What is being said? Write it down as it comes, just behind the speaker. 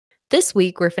This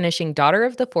week, we're finishing Daughter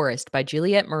of the Forest by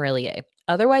Juliet Marillier,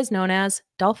 otherwise known as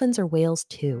Dolphins Are Whales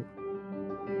Too.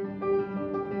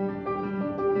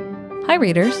 Hi,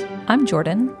 readers. I'm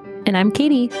Jordan. And I'm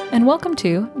Katie. And welcome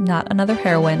to Not Another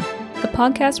Heroine, the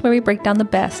podcast where we break down the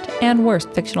best and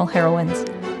worst fictional heroines,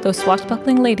 those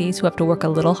swashbuckling ladies who have to work a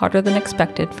little harder than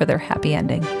expected for their happy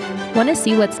ending. Want to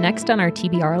see what's next on our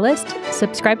TBR list?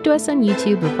 Subscribe to us on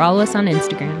YouTube or follow us on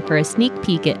Instagram for a sneak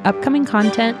peek at upcoming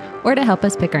content or to help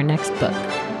us pick our next book.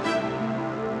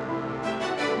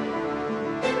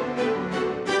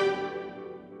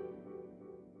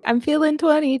 I'm feeling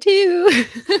 22.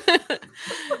 That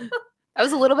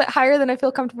was a little bit higher than I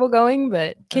feel comfortable going,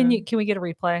 but Can we get a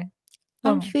replay?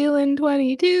 I'm feeling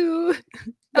 22.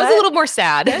 That was a little more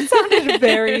sad. That sounded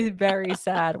very, very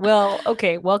sad. Well,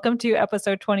 okay. Welcome to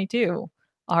episode 22,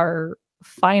 our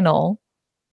final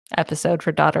episode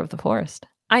for Daughter of the Forest.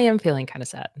 I am feeling kind of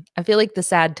sad. I feel like the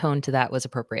sad tone to that was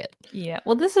appropriate. Yeah.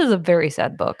 Well, this is a very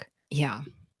sad book. Yeah.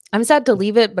 I'm sad to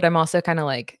leave it, but I'm also kind of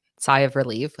like sigh of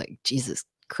relief. Like, Jesus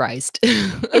Christ.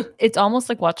 It's almost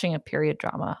like watching a period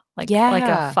drama. Like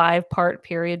a 5-part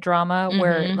period drama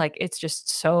where like it's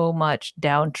just so much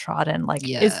downtrodden. Like,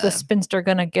 is the spinster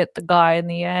gonna get the guy in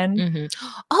the end?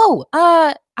 Oh,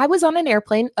 I was on an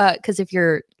airplane. Because if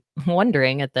you're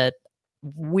wondering at the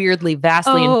weirdly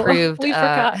vastly improved we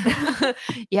forgot.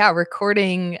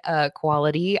 recording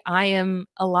quality, I am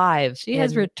alive. She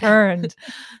has returned.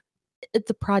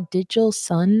 The prodigal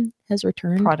son has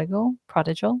returned. Prodigal?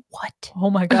 What? Oh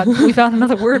my God. We found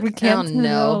another word we can't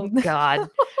know. God.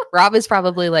 Rob is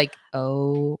probably like,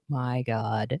 oh my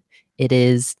God. It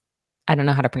is. I don't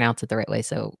know how to pronounce it the right way,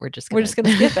 so we're just gonna skip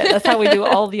it. That's how we do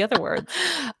all the other words.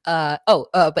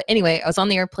 But anyway, I was on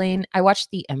the airplane. I watched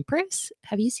The Empress.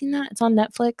 Have you seen that? It's on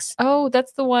Netflix. Oh,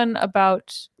 that's the one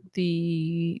about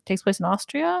takes place in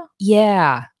Austria?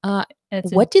 Yeah.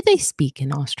 What do they speak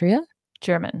in Austria?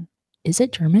 German. Is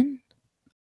it German?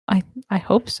 I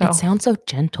hope so. It sounds so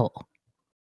gentle.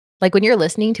 Like when you're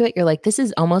listening to it, you're like, this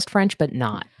is almost French, but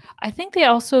not. I think they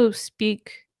also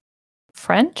speak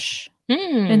French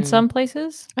in some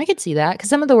places. I could see that because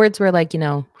some of the words were like,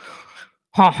 ha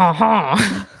ha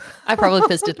ha. I probably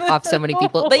pissed it off so many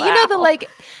people. But you know,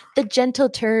 the gentle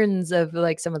turns of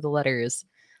like some of the letters.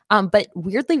 But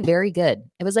weirdly very good.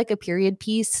 It was like a period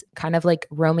piece, kind of like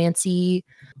romancy.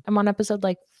 I'm on episode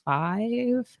like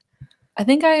 5. I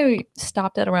think I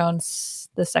stopped at around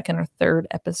the second or third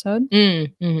episode.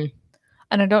 And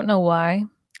I don't know why.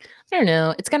 I don't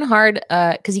know. It's kind of hard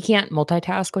because you can't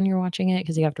multitask when you're watching it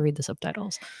because you have to read the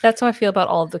subtitles. That's how I feel about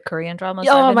all of the Korean dramas.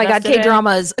 Oh my God,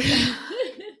 K-dramas. The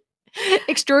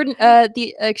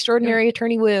Extraordinary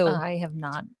Attorney Woo. I have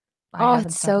not.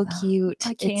 It's so cute.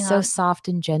 It's so soft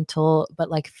and gentle, but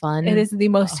like fun. It is the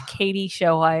most Katie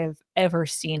show I have ever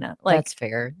seen. Like, that's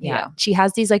fair. Yeah. She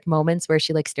has these like moments where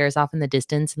she like stares off in the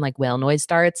distance and like whale noise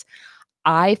starts.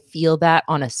 I feel that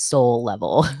on a soul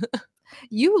level.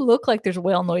 You look like there's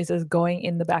whale noises going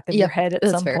in the back of your head at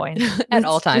some point. At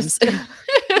all times.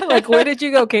 Like, where did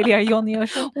you go, Katie? Are you on the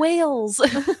ocean? Whales. Oh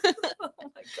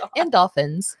my God. And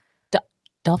dolphins.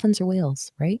 Dolphins are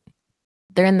whales, right?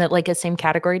 They're in the same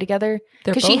category together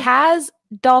because she has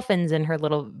dolphins in her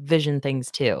little vision things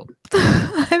too.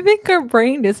 I think her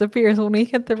brain disappears when we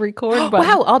hit the record button.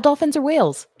 Wow, all dolphins are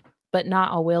whales, but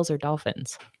not all whales are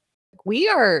dolphins. We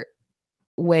are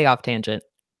way off tangent.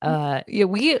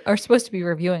 We are supposed to be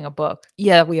reviewing a book.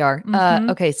 Yeah, we are.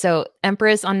 Okay, so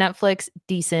Empress on Netflix,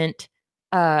 decent.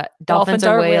 Dolphins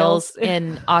are whales.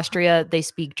 In Austria, they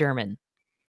speak German.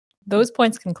 Those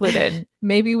points concluded.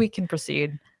 Maybe we can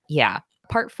proceed. Yeah.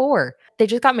 Part 4. They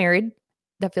just got married.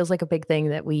 That feels like a big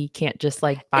thing that we can't just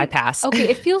bypass.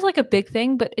 It feels like a big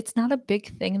thing, but it's not a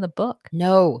big thing in the book.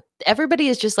 No. Everybody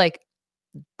is just like,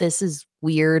 this is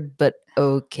weird, but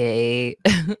okay.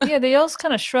 Yeah, they all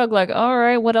kind of shrug like, all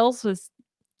right, what else is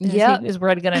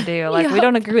Red gonna do? Like, we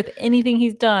don't agree with anything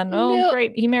he's done. Oh,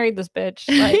 great. He married this bitch.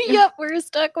 Like, yep, we're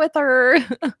stuck with her.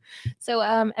 So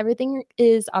everything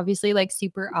is obviously like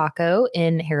super Akko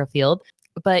in Harrowfield.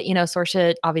 But,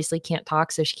 Saoirse obviously can't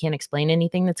talk, so she can't explain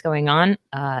anything that's going on.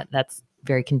 That's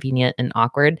very convenient and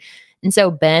awkward. And so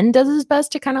Ben does his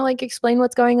best to kind of explain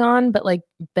what's going on, but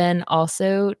Ben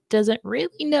also doesn't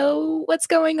really know what's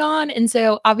going on. And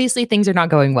so obviously things are not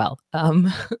going well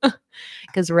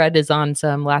because Red is on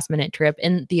some last minute trip.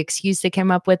 And the excuse they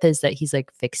came up with is that he's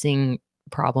fixing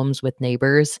problems with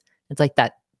neighbors. It's like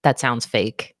that sounds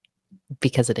fake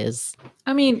because it is.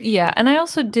 I mean, yeah. And I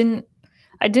also didn't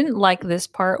like this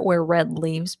part where Red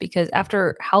leaves because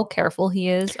after how careful he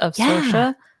is of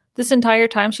Saoirse, this entire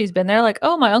time she's been there, like,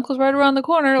 oh, my uncle's right around the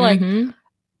corner. Like,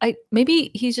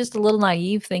 maybe he's just a little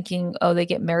naive thinking, oh, they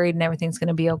get married and everything's going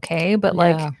to be okay. But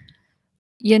like,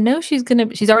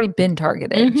 she's already been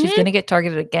targeted. She's going to get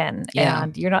targeted again.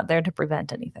 And you're not there to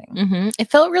prevent anything.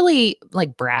 It felt really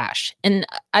like brash. And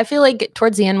I feel like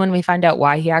towards the end, when we find out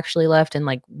why he actually left and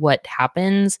like what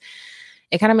happens,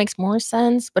 it kind of makes more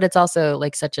sense. But it's also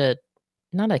like such a,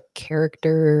 not a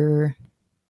character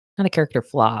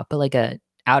flaw, but like a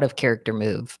out of character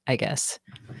move, I guess.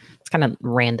 It's kind of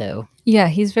rando. Yeah,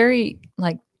 he's very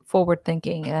like forward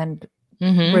thinking and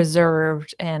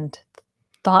reserved and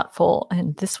thoughtful,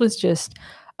 and this was just,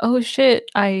 oh shit,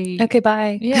 okay,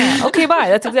 bye. Yeah, okay, bye.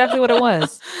 That's exactly what it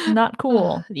was. Not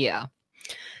cool. Yeah.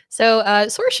 So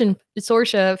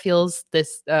Sorsha feels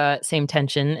this same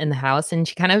tension in the house, and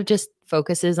she kind of just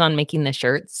focuses on making the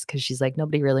shirts because she's like,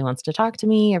 nobody really wants to talk to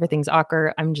me. Everything's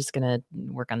awkward. I'm just gonna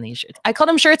work on these shirts. I called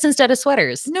them shirts instead of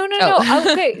sweaters. No.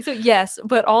 Okay, so yes,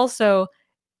 but also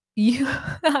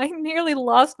I nearly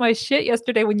lost my shit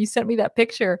yesterday when you sent me that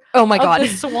picture. Oh my God, the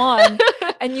swan,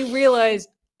 and you realized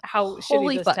how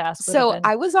shitty this task would have been.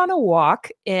 I was on a walk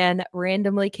and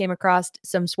randomly came across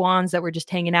some swans that were just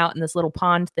hanging out in this little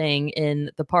pond thing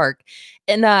in the park.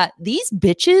 And these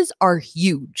bitches are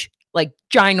huge, like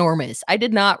ginormous. I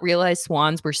did not realize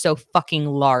swans were so fucking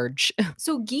large.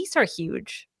 So geese are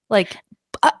huge. Like,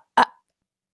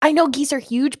 I know geese are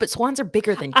huge, but swans are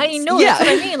bigger than geese. I know, that's what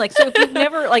I mean. Like, so if you've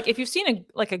never, like, if you've seen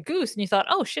a goose and you thought,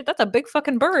 oh shit, that's a big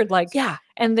fucking bird, like, yeah,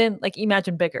 and then like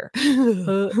imagine bigger.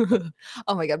 Oh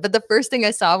my God! But the first thing I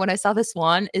saw when I saw the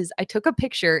swan is I took a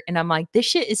picture and I'm like, this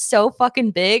shit is so fucking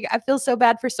big. I feel so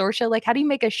bad for Sorsha. Like, how do you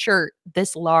make a shirt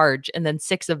this large and then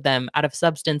 6 of them out of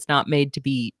substance not made to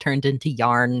be turned into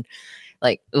yarn?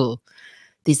 Like, ooh,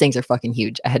 these things are fucking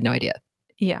huge. I had no idea.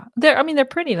 Yeah, they're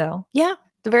pretty though. Yeah,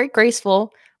 they're very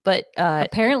graceful. But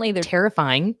apparently they're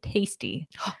terrifying. Tasty.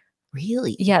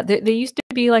 Really? Yeah, they used to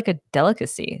be like a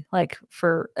delicacy. Like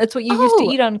that's what you used to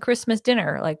eat on Christmas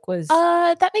dinner. Like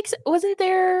that makes, wasn't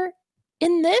there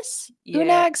in this? Yeah.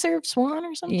 Unag served swan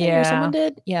or something? Yeah. Or someone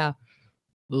did? Yeah.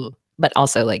 Ooh. But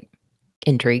also like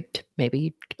intrigued,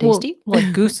 maybe tasty. Well,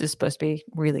 like goose is supposed to be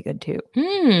really good too.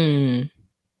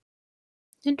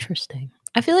 Interesting.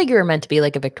 I feel like you were meant to be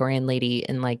like a Victorian lady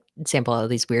and like sample all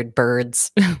these weird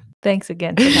birds. Thanks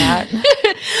again for that.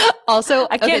 Also,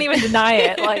 I can't even deny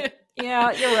it. Like,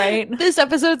 yeah, you're right. This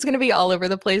episode's going to be all over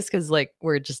the place because like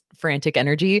we're just frantic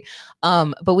energy.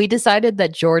 But we decided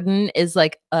that Jordan is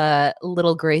like a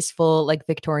little graceful, like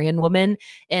Victorian woman.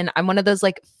 And I'm one of those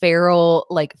like feral,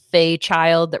 like fey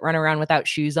child that run around without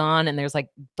shoes on. And there's like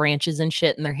branches and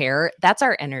shit in their hair. That's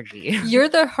our energy. You're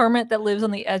the hermit that lives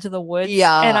on the edge of the woods.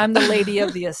 Yeah. And I'm the lady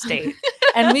of the estate.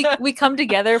 And we come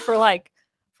together for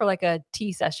a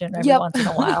tea session every once in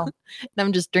a while. And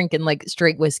I'm just drinking like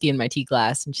straight whiskey in my tea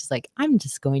glass. And she's like, I'm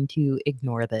just going to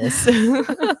ignore this.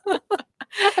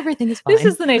 Everything is fine. This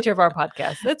is the nature of our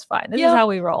podcast. It's fine. This is how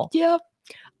we roll. Yep.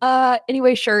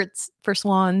 Anyway, shirts for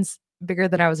swans, bigger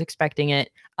than I was expecting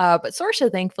it. But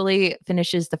Sorsha thankfully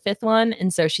finishes the 5th one.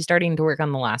 And so she's starting to work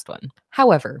on the last one.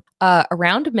 However,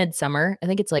 around midsummer, I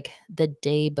think it's like the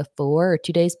day before or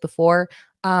 2 days before,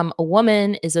 a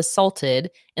woman is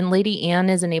assaulted and Lady Anne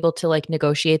isn't able to like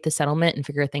negotiate the settlement and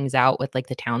figure things out with like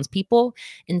the townspeople.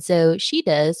 And so she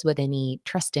does what any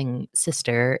trusting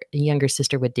sister, a younger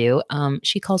sister would do.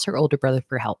 She calls her older brother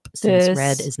for help since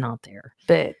Red is not there.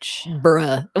 Bitch.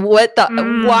 Bruh. What the?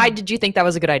 Why did you think that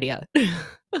was a good idea?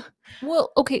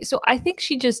 Well, okay. So I think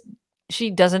she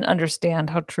doesn't understand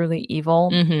how truly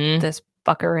evil this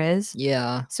fucker is.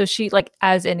 Yeah. So she, like,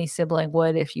 as any sibling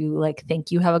would, if you like think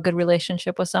you have a good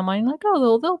relationship with someone, like,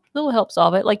 oh, they'll help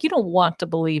solve it. Like, you don't want to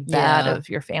believe bad of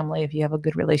your family if you have a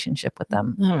good relationship with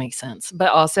them. That makes sense. But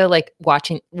also, like,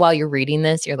 watching while you're reading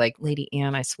this, you're like, Lady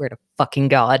Anne, I swear to fucking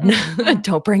God,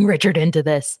 don't bring Richard into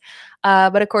this.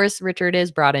 But of course, Richard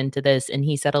is brought into this and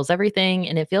he settles everything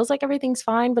and it feels like everything's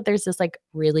fine, but there's this like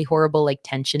really horrible like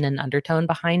tension and undertone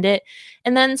behind it.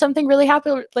 And then something really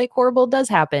horrible does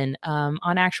happen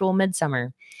on actual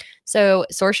midsummer. So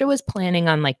Sorsha was planning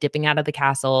on like dipping out of the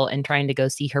castle and trying to go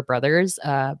see her brothers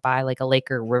by like a lake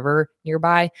or river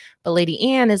nearby. But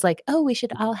Lady Anne is like, oh, we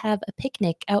should all have a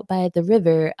picnic out by the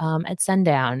river at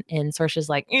sundown. And Sorsha's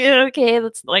like, yeah, okay,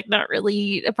 that's like not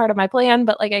really a part of my plan,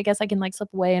 but like I guess I can like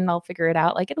slip away and I'll figure it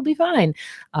out. Like it'll be fine.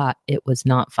 It was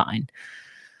not fine.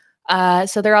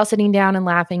 So they're all sitting down and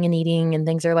laughing and eating and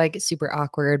things are like super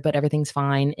awkward, but everything's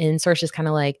fine. And Sorsha's kind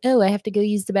of like, oh, I have to go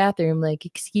use the bathroom. Like,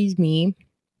 excuse me.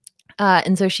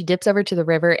 And so she dips over to the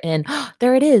river and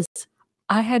there it is.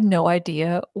 I had no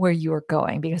idea where you were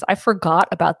going because I forgot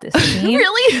about this scene.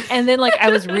 Really? And then like I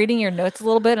was reading your notes a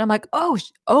little bit and I'm like, oh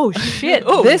shit.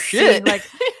 Oh, this shit. scene, like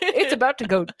it's about to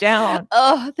go down.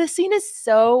 Oh, the scene is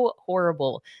so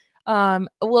horrible.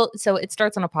 Well, so it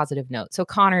starts on a positive note. So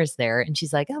Connor's there and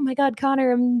she's like, oh my God,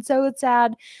 Connor, I'm so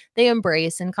sad. They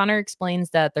embrace and Connor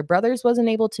explains that their brothers wasn't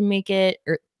able to make it,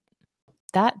 or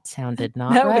that sounded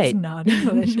not that right. was not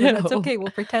English. No. That's okay.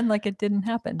 We'll pretend like it didn't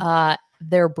happen.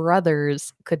 Their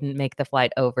brothers couldn't make the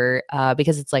flight over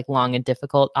because it's like long and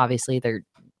difficult. Obviously,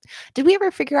 did we ever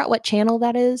figure out what channel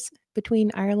that is between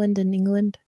Ireland and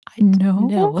England?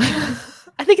 No.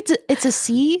 I think it's a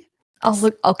sea. I'll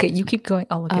look. Okay, you keep going.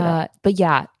 I'll look it up. But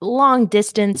yeah, long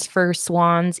distance for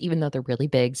swans, even though they're really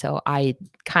big. So I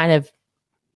kind of,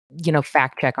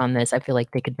 fact check on this. I feel like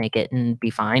they could make it and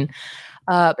be fine.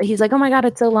 But he's like, oh my God,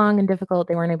 it's so long and difficult.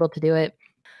 They weren't able to do it.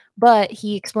 But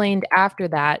he explained after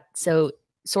that, so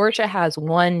Sorsha has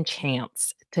one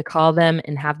chance to call them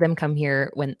and have them come here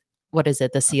when, what is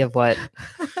it? The Sea of what?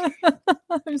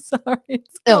 I'm sorry.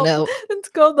 Oh no. It's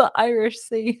called the Irish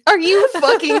Sea. Are you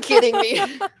fucking kidding me?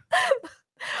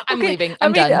 I'm leaving.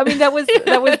 I'm done. I mean, that was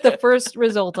the first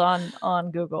result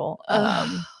on Google.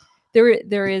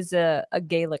 There is a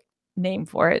Gaelic name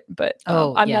for it, but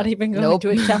I'm not even going to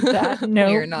attempt that. No,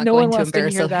 you're not going to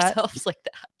embarrass ourselves like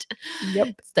that. Yep,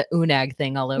 it's the unag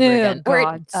thing all over again.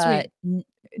 God,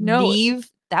 Neve,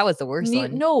 that was the worst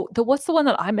one. No, what's the one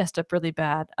that I messed up really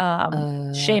bad?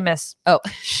 Seamus. Oh,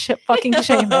 fucking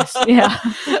Seamus. Yeah.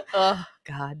 Oh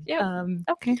God. Yeah.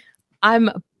 Okay. I'm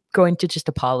going to just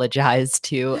apologize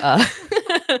to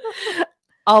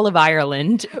all of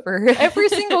Ireland for every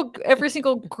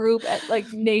single group like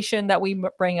nation that we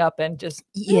bring up and just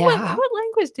what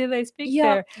language do they speak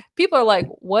there? People are like,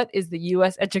 what is the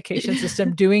U.S. education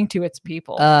system doing to its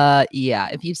people? Yeah,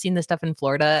 if you've seen the stuff in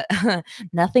Florida,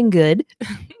 nothing good.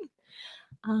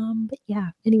 But yeah,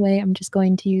 anyway, I'm just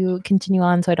going to continue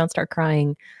on so I don't start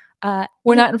crying.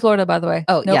 We're not in Florida, by the way.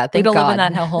 Oh yeah, we don't live in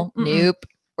that hellhole. Nope.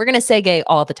 We're gonna say gay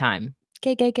all the time.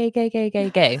 Gay.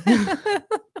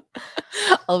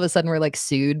 All of a sudden, we're like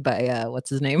sued by what's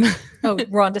his name? Oh,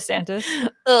 Ron DeSantis.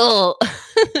 Oh.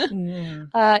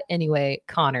 Anyway,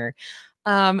 Connor.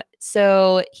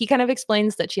 So he kind of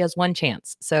explains that she has one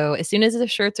chance. So as soon as the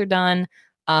shirts are done,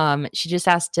 she just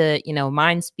has to,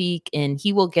 mind speak, and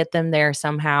he will get them there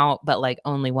somehow, but like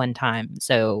only one time.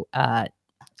 So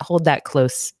hold that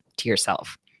close to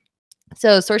yourself.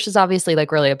 So Sorsha's obviously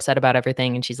like really upset about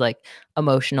everything, and she's like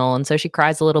emotional, and so she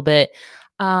cries a little bit.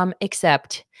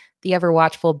 Except the ever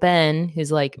watchful Ben,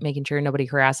 who's like making sure nobody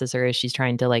harasses her as she's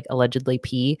trying to like allegedly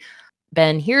pee.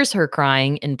 Ben hears her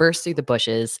crying and bursts through the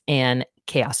bushes, and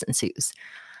chaos ensues.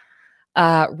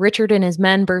 Richard and his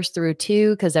men burst through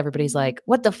too, because everybody's like,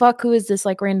 what the fuck? Who is this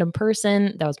like random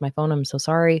person? That was my phone. I'm so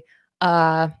sorry.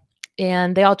 And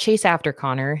they all chase after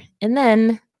Connor. And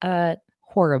then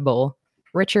horrible.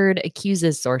 Richard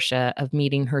accuses Sorsha of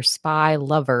meeting her spy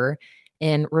lover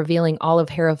and revealing all of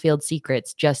Harrowfield's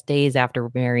secrets just days after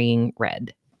marrying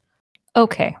Red.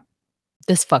 Okay.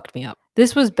 This fucked me up.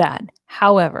 This was bad.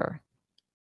 However,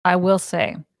 I will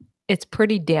say it's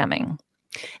pretty damning.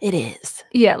 It is.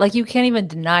 Yeah, like you can't even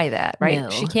deny that, right? No.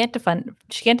 She can't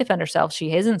defend herself.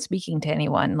 She isn't speaking to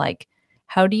anyone. Like,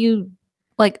 how do you,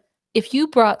 like, if you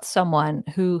brought someone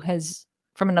who has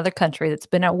from another country that's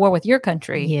been at war with your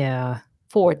country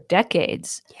for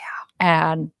decades,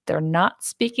 and they're not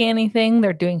speaking anything,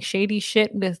 they're doing shady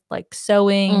shit with like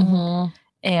sewing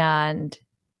and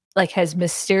like has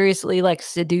mysteriously like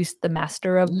seduced the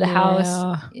master of the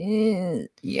house.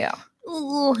 Yeah.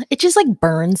 Ooh, it just like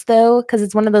burns though, because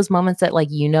it's one of those moments that like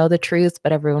the truth,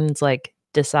 but everyone's like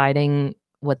deciding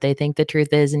what they think the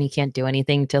truth is, and you can't do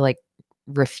anything to like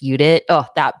refute it. Oh,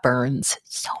 that burns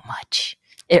so much.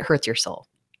 It hurts your soul.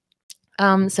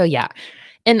 So yeah,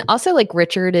 and also like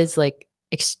Richard is like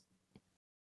we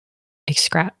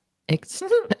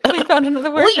found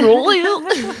another word.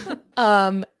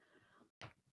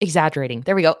 Exaggerating.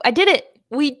 There we go. I did it.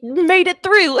 We made it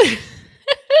through.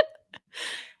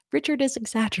 Richard is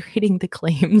exaggerating the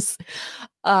claims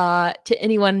to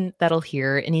anyone that'll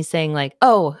hear. And he's saying like,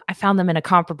 oh, I found them in a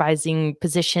compromising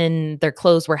position. Their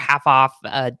clothes were half off.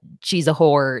 She's a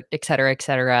whore, et cetera, et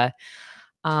cetera.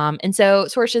 And so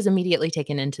Sorsha's immediately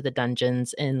taken into the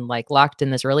dungeons and like locked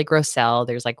in this really gross cell.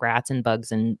 There's like rats and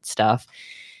bugs and stuff.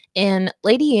 And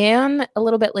Lady Anne a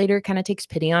little bit later kind of takes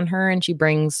pity on her, and she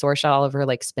brings Sorsha all of her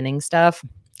like spinning stuff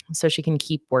so she can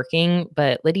keep working.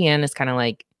 But Lady Anne is kind of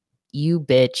like, you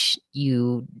bitch,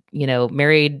 you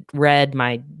married Red,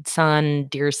 my son,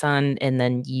 dear son, and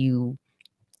then you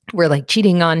were like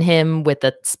cheating on him with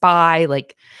a spy.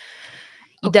 Like,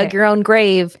 You dug your own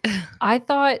grave. I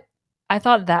thought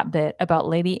that bit about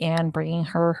Lady Anne bringing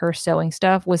her sewing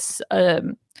stuff was,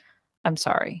 I'm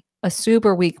sorry, a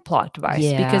super weak plot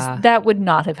device because that would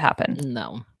not have happened.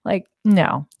 No. Like,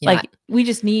 no. Yeah. Like,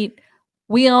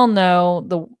 we all know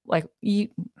Jordan's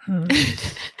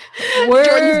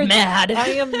mad. I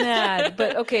am mad.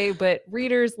 But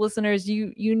readers, listeners,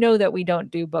 you know that we don't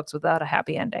do books without a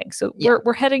happy ending. So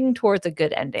we're heading towards a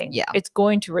good ending. Yeah. It's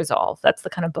going to resolve. That's the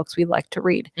kind of books we like to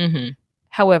read. Mm-hmm.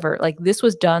 However, like, this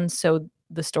was done so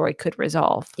the story could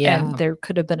resolve. Yeah. And there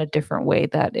could have been a different way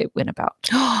that it went about.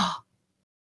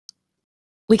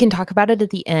 We can talk about it at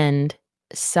the end.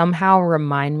 Somehow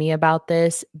remind me about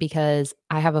this because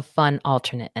I have a fun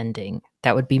alternate ending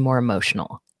that would be more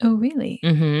emotional. Oh, really?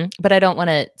 Mm-hmm. But I don't want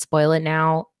to spoil it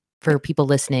now for people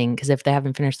listening because if they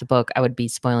haven't finished the book, I would be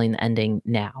spoiling the ending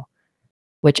now,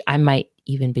 which I might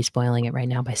even be spoiling it right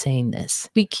now by saying this.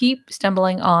 We keep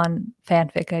stumbling on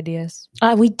fanfic ideas.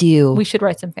 We do. We should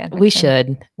write some fanfic. We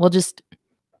should.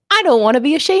 I don't want to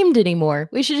be ashamed anymore.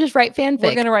 We should just write fanfic.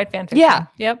 We're going to write fanfic. Yeah.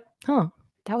 Yep. Huh.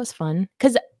 That was fun.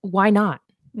 Because why not?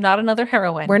 Not another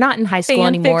heroine. We're not in high school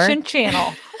anymore. Fanfiction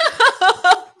channel.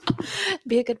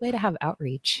 Be a good way to have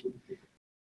outreach.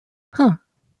 Huh.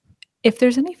 If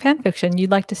there's any fanfiction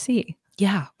you'd like to see,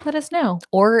 let us know.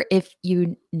 Or if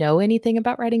you know anything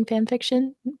about writing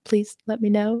fanfiction, please let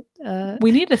me know.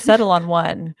 We need to settle on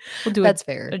one. We'll do That's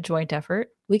fair. A joint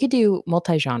effort. We could do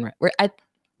multi-genre.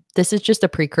 This is just a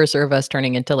precursor of us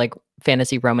turning into like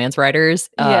fantasy romance writers.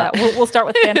 We'll start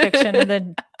with fan fiction and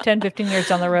then 10, 15 years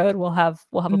down the road, we'll have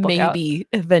a book maybe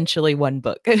eventually one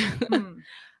book.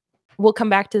 We'll come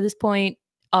back to this point.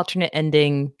 Alternate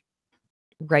ending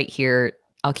right here.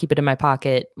 I'll keep it in my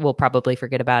pocket. We'll probably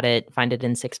forget about it, find it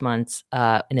in 6 months.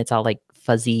 And it's all like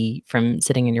fuzzy from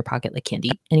sitting in your pocket like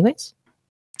candy. Anyways.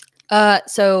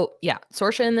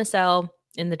 Sorsha in the cell,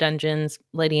 in the dungeons.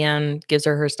 Lady Anne gives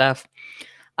her stuff.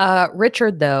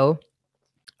 Richard, though,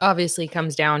 obviously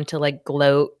comes down to like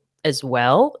gloat as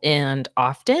well and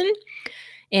often.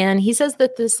 And he says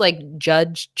that this like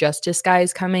justice guy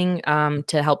is coming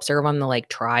to help serve on the like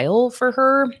trial for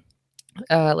her,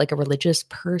 like a religious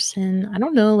person. I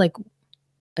don't know, like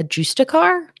a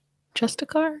justicar? Is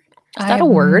that a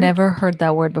word? I've never heard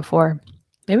that word before.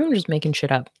 Maybe I'm just making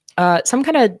shit up. Some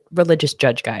kind of religious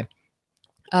judge guy.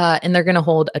 And they're going to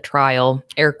hold a trial,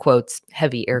 air quotes,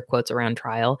 heavy air quotes around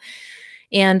trial.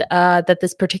 And that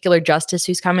this particular justice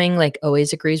who's coming, like,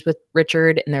 always agrees with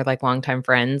Richard and they're like longtime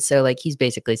friends. So like he's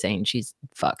basically saying she's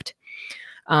fucked.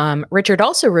 Richard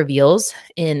also reveals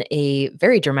in a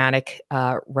very dramatic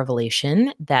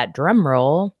revelation that drum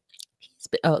roll.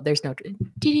 There's no.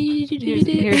 Here's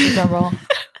the drum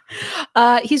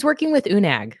roll. He's working with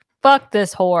Unag. Fuck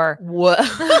this whore. What?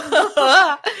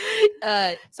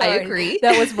 I agree.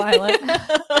 That was violent.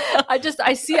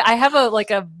 I have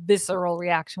a visceral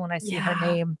reaction when I see her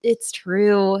name. It's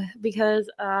true because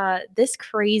this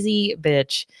crazy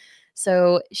bitch.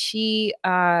 So she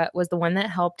was the one that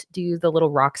helped do the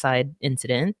little Rockside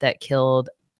incident that killed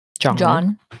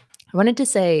John. I wanted to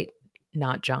say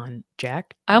not John,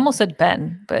 Jack. I almost said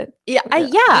Ben, but yeah.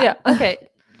 Okay.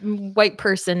 White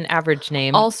person, average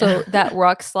name. Also, that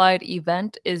rock slide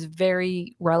event is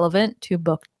very relevant to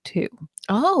book 2.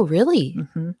 Oh, really?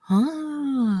 Mm-hmm.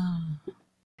 Oh,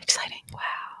 exciting! Wow.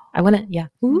 I want to. Yeah.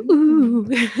 Ooh.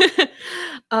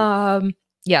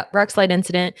 Rock slide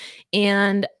incident,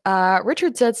 and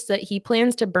Richard says that he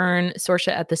plans to burn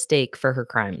Sorsha at the stake for her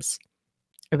crimes.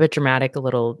 A bit dramatic, a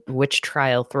little witch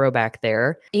trial throwback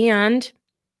there, and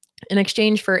in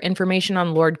exchange for information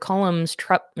on Lord Cullum's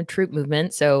troop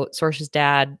movement, so Sorsha's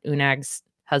dad, Unag's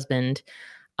husband,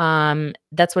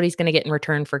 that's what he's going to get in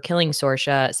return for killing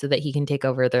Sorsha so that he can take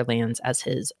over their lands as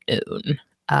his own.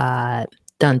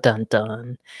 Dun, dun,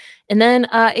 dun. And then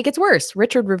it gets worse.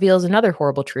 Richard reveals another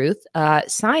horrible truth.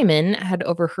 Simon had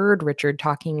overheard Richard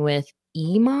talking with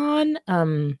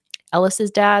Eamon,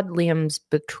 Ellis's dad, Liam's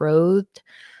betrothed,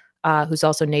 who's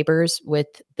also neighbors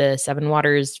with the Seven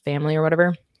Waters family or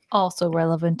whatever. Also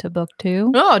relevant to book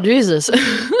 2. Oh, Jesus.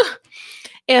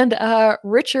 And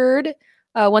Richard,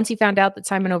 once he found out that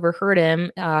Simon overheard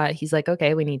him, he's like,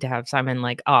 okay, we need to have Simon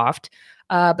like offed.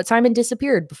 But Simon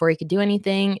disappeared before he could do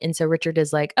anything. And so Richard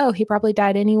is like, oh, he probably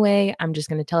died anyway. I'm just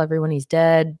going to tell everyone he's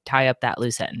dead, tie up that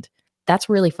loose end. That's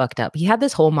really fucked up. He had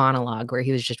this whole monologue where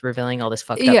he was just revealing all this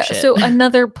fucked up shit. So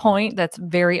another point that's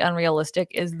very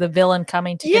unrealistic is the villain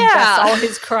coming to confess all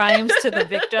his crimes to the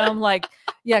victim. Like,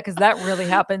 because that really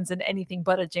happens in anything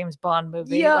but a James Bond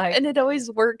movie. Yeah, and it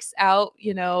always works out,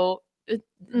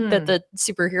 that the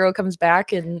superhero comes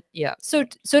back. And yeah. So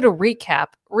to recap,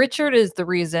 Richard is the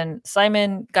reason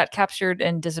Simon got captured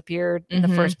and disappeared in the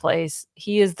first place.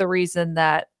 He is the reason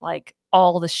that like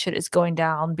all the shit is going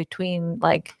down between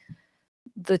like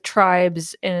the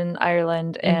tribes in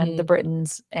Ireland and the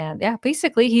Britons. And yeah,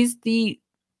 basically he's the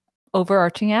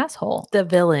overarching asshole. The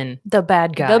villain. The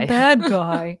bad guy. The bad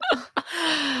guy.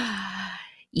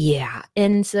 Yeah.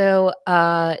 And so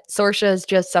Sorsha is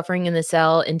just suffering in the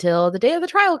cell until the day of the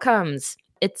trial comes.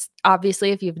 It's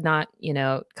obviously, if you've not,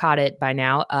 caught it by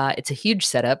now, it's a huge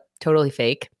setup, totally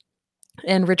fake.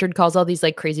 And Richard calls all these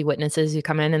like crazy witnesses who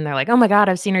come in and they're like, oh my God,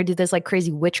 I've seen her do this like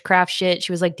crazy witchcraft shit.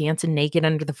 She was like dancing naked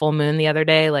under the full moon the other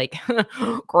day. Like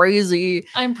crazy.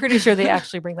 I'm pretty sure they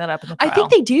actually bring that up in the trial. I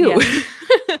think they do.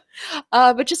 Yeah.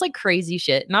 But just like crazy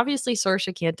shit. And obviously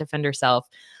Sorsha can't defend herself.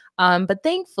 But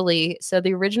thankfully, so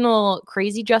the original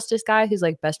crazy justice guy who's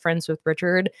like best friends with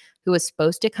Richard, who was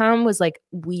supposed to come, was like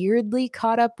weirdly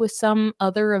caught up with some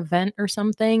other event or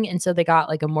something. And so they got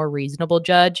like a more reasonable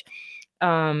judge,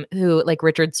 who like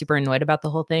Richard's super annoyed about the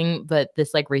whole thing. But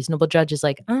this like reasonable judge is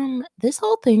like, this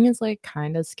whole thing is like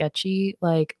kind of sketchy.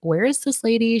 Like, where is this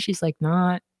lady? She's like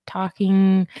not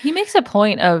talking. He makes a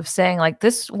point of saying like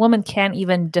this woman can't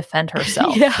even defend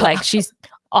herself. Yeah. Like she's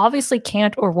obviously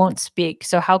can't or won't speak.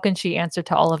 So how can she answer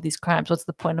to all of these crimes? What's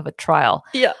the point of a trial?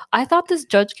 Yeah. I thought this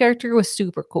judge character was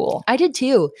super cool. I did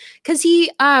too. Cause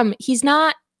he's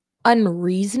not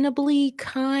unreasonably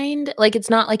kind. Like it's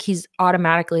not like he's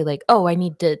automatically like, oh, I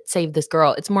need to save this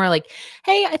girl. It's more like,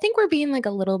 hey, I think we're being like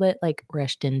a little bit like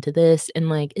rushed into this. And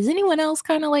like, is anyone else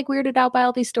kind of like weirded out by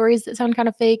all these stories that sound kind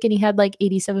of fake? And he had like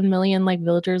 87 million like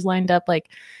villagers lined up.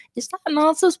 Like, is that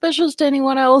not suspicious to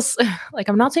anyone else? Like,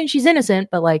 I'm not saying she's innocent,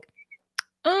 but like,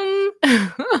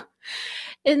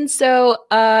 and so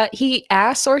he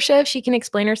asks Sorsha if she can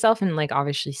explain herself, and like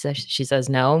obviously she says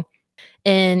no.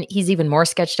 And he's even more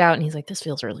sketched out, and he's like, this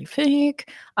feels really fake.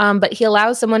 But he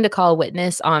allows someone to call a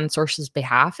witness on Sorsha's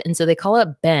behalf, and so they call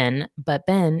up Ben, but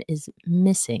Ben is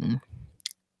missing.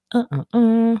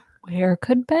 Where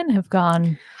could Ben have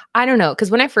gone? I don't know, because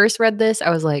when I first read this, I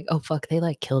was like, oh fuck, they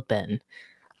like killed Ben.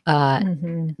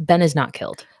 Ben is not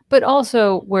killed. But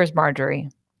also, where's Marjorie?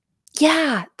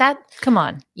 Yeah, come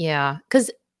on. Yeah,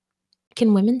 because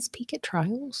can women speak at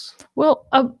trials? Well,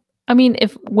 I mean,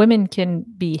 if women can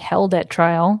be held at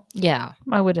trial, yeah,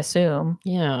 I would assume.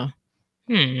 Yeah.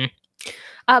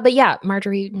 But yeah,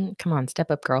 Marjorie, come on,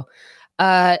 step up, girl.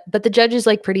 But the judge is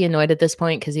like pretty annoyed at this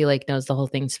point because he like knows the whole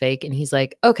thing's fake, and he's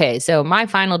like, okay, so my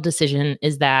final decision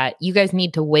is that you guys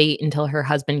need to wait until her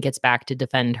husband gets back to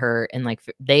defend her, and like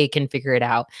they can figure it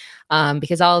out,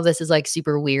 because all of this is like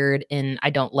super weird and I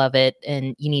don't love it,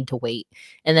 and you need to wait.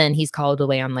 And then he's called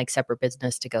away on like separate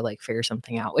business to go like figure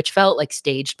something out, which felt like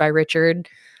staged by Richard,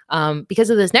 because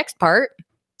of this next part.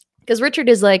 Because Richard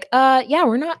is like, yeah,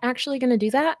 we're not actually going to do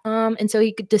that. And so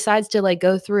he decides to like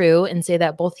go through and say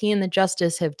that both he and the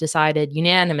justice have decided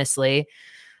unanimously,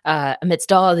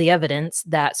 amidst all of the evidence,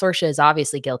 that Sorsha is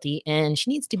obviously guilty and she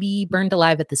needs to be burned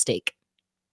alive at the stake.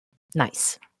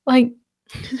 Nice. Like,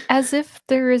 as if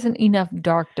there isn't enough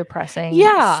dark, depressing,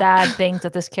 sad things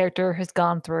that this character has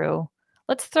gone through.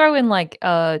 Let's throw in like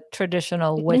a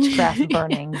traditional witchcraft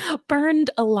burning. Burned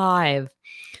alive.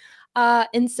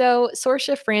 And so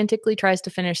Sorsha frantically tries to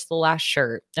finish the last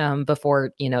shirt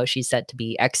before, she's set to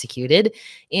be executed.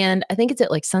 And I think it's at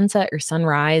like sunset or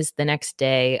sunrise the next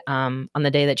day, on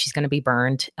the day that she's going to be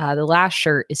burned. The last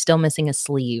shirt is still missing a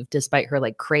sleeve despite her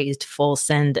like crazed full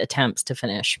send attempts to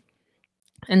finish.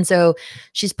 And so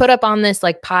she's put up on this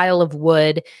like pile of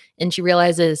wood, and she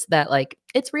realizes that like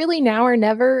it's really now or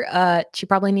never. She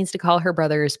probably needs to call her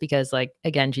brothers because like,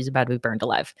 again, she's about to be burned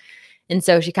alive. And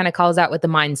so she kind of calls out with the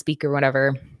mind speak or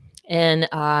whatever. And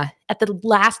at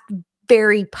the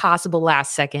very possible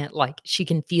last second, like she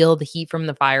can feel the heat from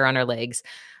the fire on her legs.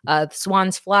 The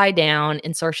swans fly down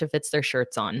and Sorsha fits their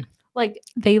shirts on. Like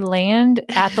they land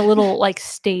at the little like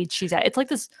stage she's at. It's like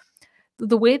this,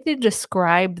 the way they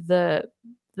describe the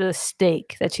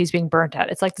stake that she's being burnt at.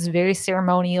 It's like this very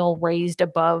ceremonial raised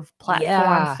above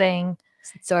platform thing.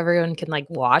 So everyone can like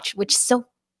watch, which is so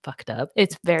fucked up.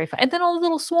 It's very fun. And then all the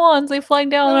little swans, they fly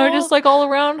down and are just like all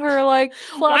around her, like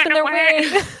flapping their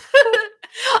wings.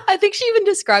 I think she even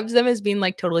describes them as being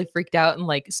like totally freaked out and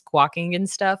like squawking and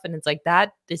stuff. And it's like,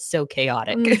 that is so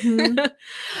chaotic.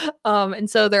 And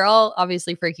so they're all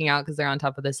obviously freaking out because they're on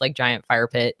top of this like giant fire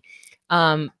pit.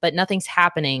 But nothing's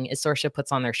happening as Sorsha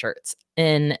puts on their shirts.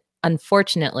 And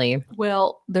unfortunately,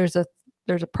 well, there's a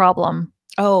problem.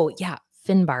 Oh yeah.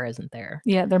 Finbar isn't there.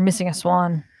 Yeah. They're missing a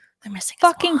swan. They're missing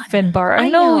fucking Finbar. I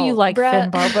know you like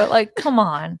Finbar, but like, come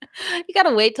on. You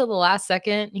gotta wait till the last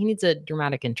second. He needs a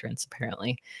dramatic entrance,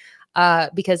 apparently.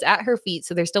 Because at her feet,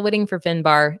 so they're still waiting for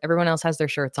Finbar. Everyone else has their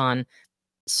shirts on.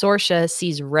 Sorsha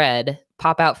sees Red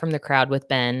pop out from the crowd with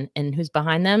Ben, and who's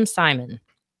behind them? Simon.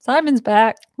 Simon's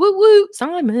back. Woo woo,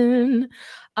 Simon.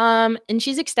 And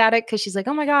she's ecstatic because she's like,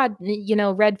 oh my God,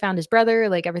 Red found his brother.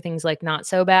 Like everything's like not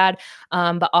so bad.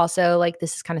 But also like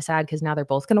this is kind of sad because now they're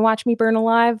both gonna watch me burn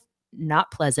alive.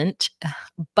 Not pleasant.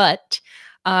 But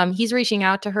he's reaching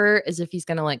out to her as if he's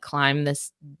gonna like climb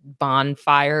this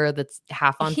bonfire that's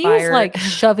half on fire. He's like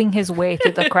shoving his way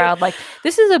through the crowd. Like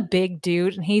this is a big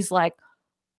dude, and he's like,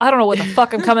 I don't know what the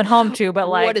fuck I'm coming home to, but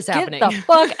like, what is happening? Get the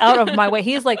fuck out of my way.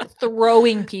 He's like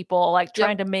throwing people, like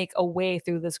trying to make a way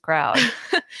through this crowd.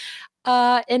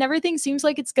 And everything seems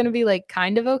like it's going to be like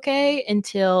kind of okay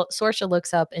until Sorsha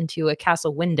looks up into a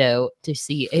castle window to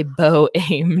see a bow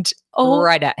aimed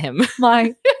right at him.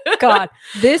 My God,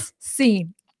 this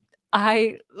scene.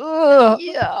 I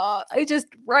just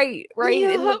right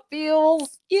in the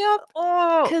feels. Yep.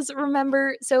 Because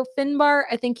remember, so Finbar,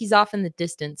 I think he's off in the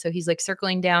distance. So he's like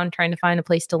circling down, trying to find a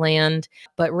place to land.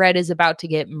 But Red is about to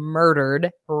get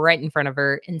murdered right in front of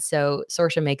her. And so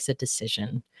Sorsha makes a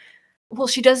decision. Well,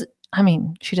 she doesn't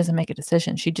make a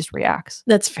decision. She just reacts.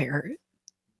 That's fair.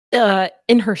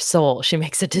 In her soul, she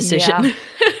makes a decision.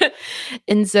 Yeah.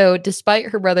 And so despite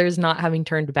her brothers not having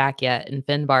turned back yet and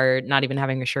Finbar not even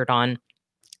having a shirt on,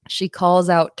 she calls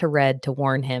out to Red to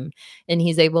warn him. And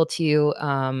he's able to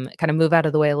kind of move out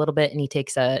of the way a little bit, and he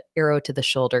takes a arrow to the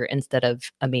shoulder instead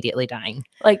of immediately dying.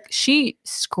 Like she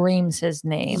screams his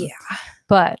name. Yeah.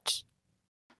 But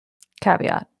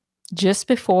caveat. Just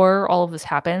before all of this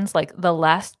happens, like the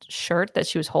last shirt that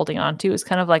she was holding on to is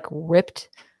kind of like ripped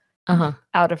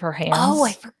out of her hands. Oh,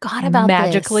 I forgot about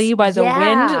magically this. By the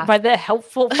wind, by the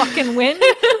helpful fucking wind.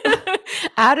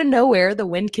 Out of nowhere, the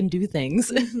wind can do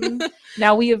things. Mm-hmm.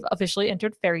 Now we have officially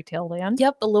entered fairy tale land.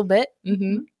 Yep, a little bit.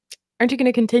 Mm-hmm. Aren't you going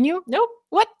to continue? Nope.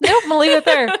 What? Nope. I'm gonna leave it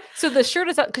there. So the shirt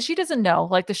is out because she doesn't know.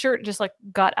 Like the shirt just like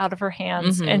got out of her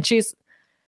hands, and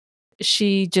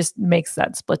she just makes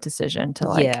that split decision to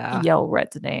like yell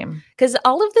Red's name. Because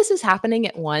all of this is happening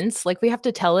at once. Like we have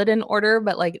to tell it in order,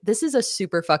 but like this is a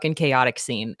super fucking chaotic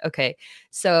scene. Okay.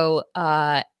 So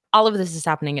all of this is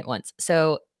happening at once.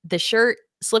 So the shirt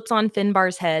slips on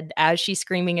Finbar's head as she's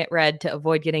screaming at Red to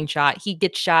avoid getting shot. He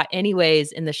gets shot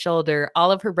anyways in the shoulder.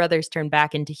 All of her brothers turn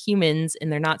back into humans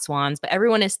and they're not swans, but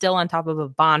everyone is still on top of a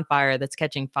bonfire that's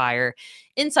catching fire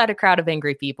inside a crowd of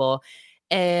angry people.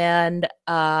 And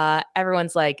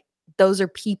everyone's like, those are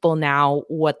people now.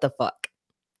 What the fuck?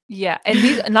 Yeah. And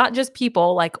these not just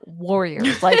people, like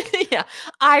warriors, like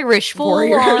Irish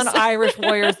warriors. Full-on Irish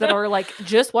warriors that are like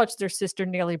just watched their sister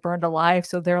nearly burned alive.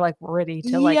 So they're like ready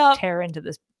to like tear into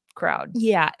this crowd.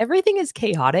 Yeah. Everything is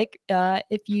chaotic,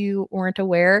 if you weren't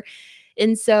aware.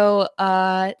 And so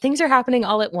things are happening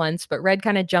all at once, but Red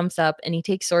kind of jumps up and he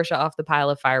takes Sorsha off the pile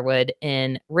of firewood,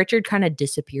 and Richard kind of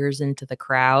disappears into the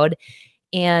crowd.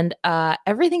 And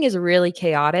everything is really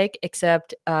chaotic,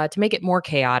 except to make it more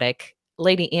chaotic,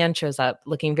 Lady Anne shows up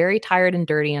looking very tired and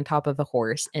dirty on top of a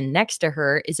horse. And next to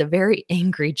her is a very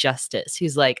angry justice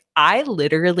who's like, I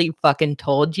literally fucking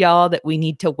told y'all that we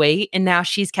need to wait. And now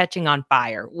she's catching on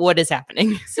fire. What is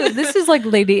happening? So this is like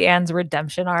Lady Anne's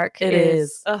redemption arc. It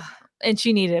is. And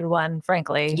she needed one,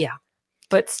 frankly. Yeah.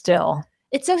 But still.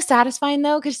 It's so satisfying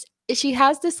though, because she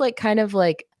has this like kind of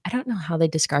like, I don't know how they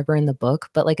describe her in the book,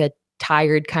 but like a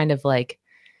tired kind of like,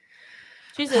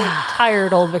 she's a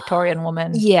tired old Victorian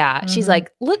woman. Yeah. Mm-hmm. She's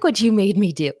like, look what you made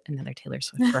me do. Another Taylor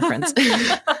Swift reference.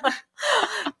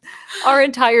 Our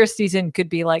entire season could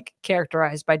be like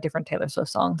characterized by different Taylor Swift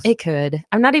songs. It could.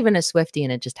 I'm not even a Swiftie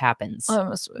and it just happens.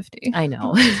 I'm a Swiftie. I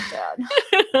know.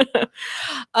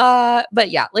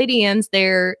 But yeah, Lady Anne's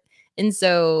there. And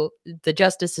so the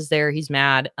justice is there. He's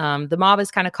mad. The mob is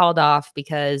kind of called off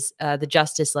because the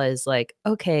justice is like,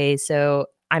 okay, so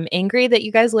I'm angry that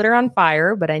you guys lit her on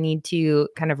fire, but I need to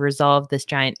kind of resolve this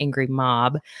giant angry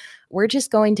mob. We're just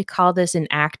going to call this an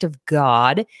act of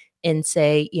God and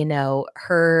say,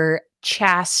 her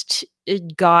chaste,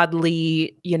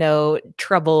 godly,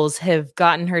 troubles have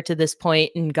gotten her to this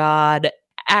point, and God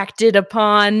acted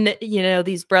upon,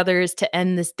 these brothers to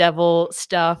end this devil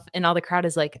stuff. And all the crowd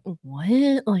is like,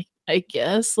 what? Like, I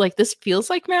guess like this feels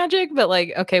like magic, but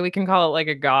like, okay, we can call it like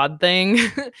a God thing.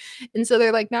 And so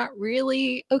they're like not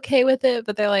really okay with it,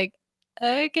 but they're like,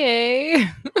 okay.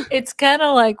 It's kind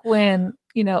of like when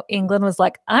England was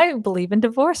like, I believe in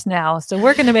divorce now, so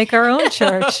we're going to make our own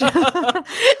church.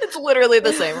 It's literally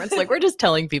the same. It's like, we're just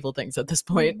telling people things at this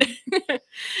point.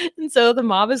 And so the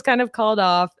mob is kind of called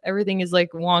off. Everything is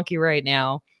like wonky right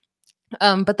now.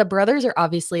 But the brothers are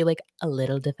obviously like a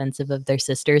little defensive of their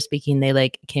sister, speaking they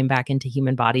like came back into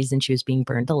human bodies and she was being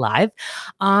burned alive.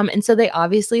 And so they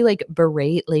obviously like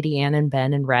berate Lady Anne and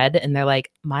Ben and Red, and they're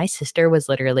like, my sister was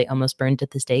literally almost burned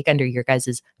at the stake under your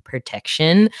guys'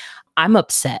 protection. I'm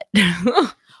upset.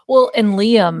 Well, and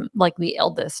Liam, like the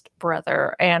eldest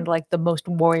brother and like the most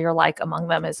warrior-like among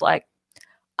them, is like,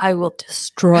 I will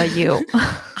destroy you.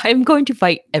 I'm going to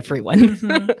fight everyone.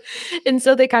 Mm-hmm. And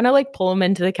so they kind of like pull him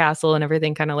into the castle and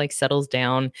everything kind of like settles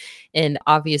down. And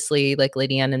obviously like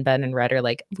Lady Anne and Ben and Red are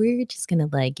like, we're just going to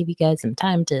like give you guys some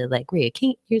time to like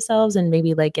reacquaint yourselves and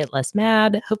maybe like get less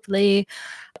mad, hopefully.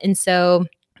 And so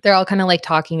they're all kind of like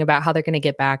talking about how they're going to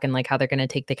get back and like how they're going to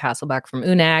take the castle back from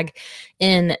Unag.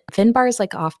 And Finbar's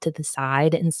like off to the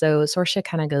side. And so Sorsha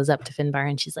kind of goes up to Finbar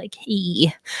and she's like,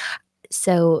 hey,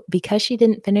 so because she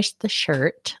didn't finish the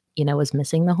shirt, was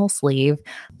missing the whole sleeve,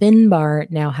 Finbar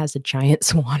now has a giant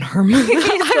swan arm.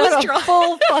 He's got a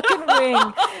full fucking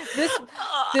wing.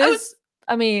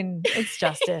 I mean, it's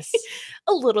justice.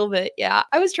 A little bit, yeah.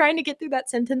 I was trying to get through that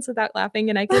sentence without laughing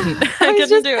and I couldn't. I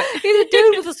couldn't do it. He's a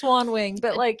dude with a swan wing,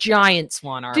 but like giant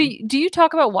swan arm. Do you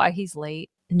talk about why he's late?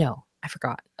 No, I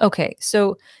forgot. Okay,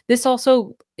 so this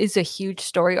also is a huge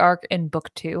story arc in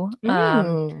book 2.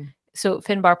 So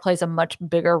Finbar plays a much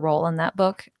bigger role in that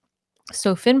book.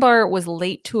 So Finbar was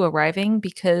late to arriving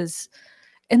because,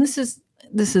 and this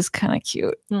is kind of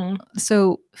cute.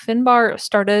 So Finbar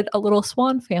started a little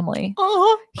swan family.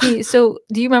 So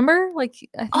do you remember? Like,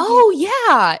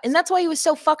 yeah, and that's why he was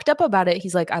so fucked up about it.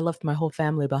 He's like, I left my whole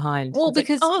family behind. Well,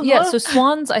 because so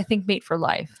swans I think mate for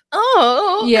life.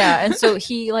 Yeah, and so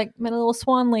he like met a little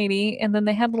swan lady, and then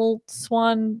they had little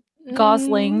swan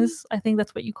goslings. I think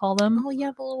that's what you call them. Oh yeah,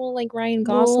 the little like Ryan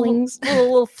Goslings,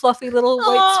 little fluffy little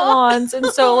white swans. And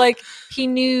so like he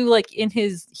knew like in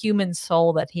his human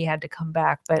soul that he had to come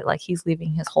back, but like he's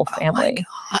leaving his whole family.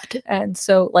 Oh my God. And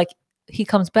so like he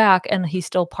comes back and he's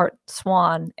still part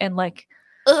swan, and like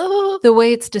the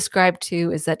way it's described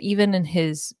too is that even in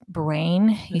his brain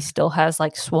he still has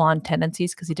like swan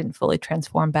tendencies because he didn't fully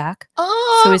transform back.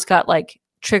 So he's got like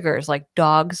triggers, like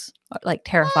dogs like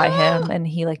terrify him, and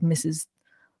he like misses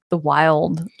the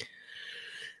wild.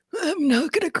 I'm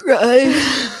not gonna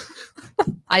cry.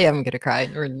 I am gonna cry.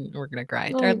 We're gonna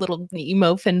cry. Our little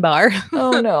emo Finbar.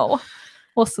 Oh no.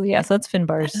 Well, so that's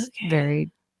Finbar's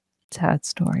very sad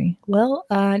story. Well,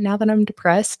 now that I'm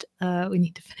depressed, we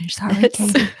need to finish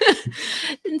this.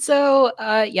 And so,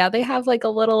 they have like a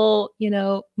little,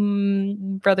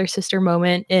 brother sister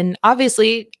moment, and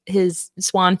obviously his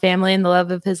swan family and the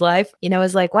love of his life,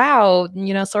 is like, wow,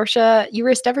 Sorsha, you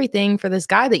risked everything for this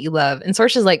guy that you love, and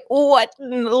Sorsha's like, what,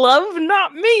 love?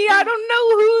 Not me. I don't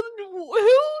know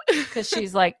who, because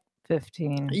she's like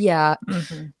 15. Yeah.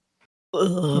 Mm-hmm.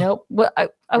 Nope. Well,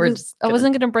 I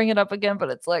wasn't gonna bring it up again, but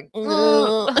it's like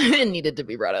it needed to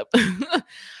be brought up.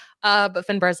 But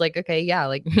Finbar's like, okay, yeah,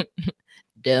 like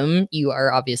Dim, you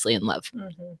are obviously in love.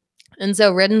 Mm-hmm. And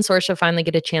so Red and Sorsha finally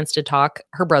get a chance to talk.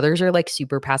 Her brothers are like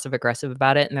super passive aggressive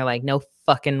about it, and they're like, no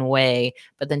fucking way.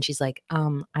 But then she's like,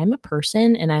 I'm a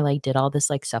person and I like did all this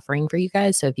like suffering for you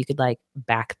guys. So if you could like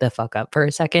back the fuck up for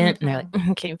a second. Mm-hmm. And they're like,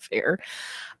 okay, fair.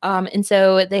 And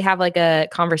so they have like a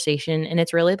conversation, and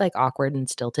it's really like awkward and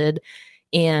stilted.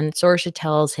 And Sorsha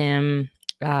tells him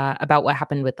about what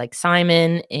happened with like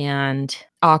Simon and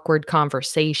awkward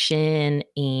conversation.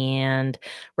 And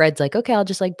Red's like, okay, I'll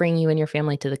just like bring you and your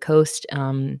family to the coast,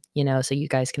 so you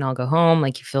guys can all go home.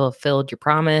 Like you fulfilled your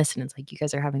promise. And it's like, you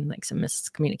guys are having like some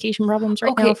miscommunication problems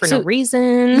right now for no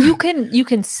reason. You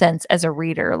can sense as a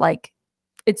reader, like,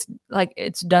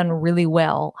 it's done really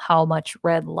well how much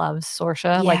Red loves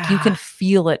Sorsha. Yeah. Like you can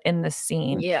feel it in the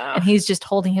scene. Yeah. And he's just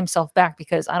holding himself back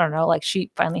because I don't know, like she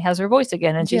finally has her voice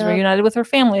again and she's reunited with her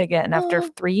family again after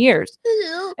 3 years.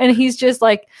 And he's just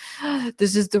like,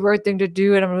 this is the right thing to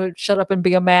do, and I'm gonna shut up and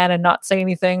be a man and not say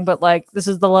anything, but like this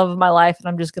is the love of my life and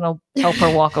I'm just gonna help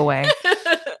her walk away.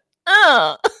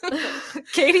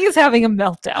 Katie is having a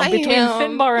meltdown between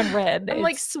Finbar and Red. I'm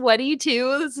like sweaty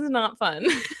too. This is not fun.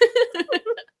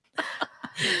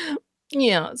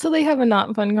 Yeah, so they have a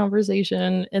not fun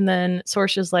conversation, and then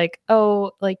Sorsha's like,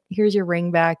 "Oh, like here's your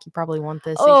ring back. You probably want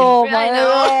this." Oh my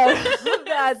God,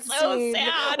 that's so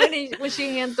sad. When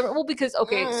she hands the because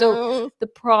so the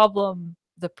problem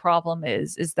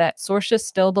is that Sorsha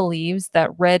still believes that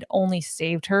Red only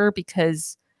saved her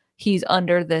because he's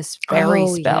under this fairy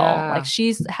spell. Yeah. Like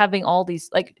she's having all these,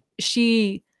 like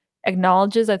she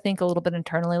acknowledges, I think, a little bit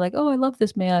internally, like, oh, I love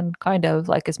this man, kind of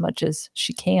like as much as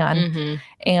she can.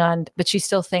 But she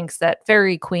still thinks that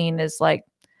Fairy Queen is like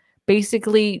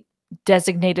basically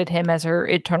designated him as her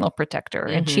eternal protector,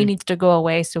 and she needs to go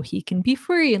away so he can be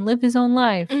free and live his own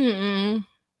life.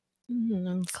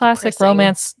 Classic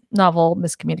romance novel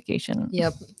miscommunication.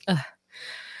 Yep.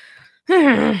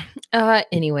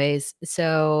 Anyways,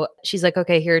 so she's like,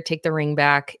 okay, here, take the ring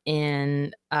back.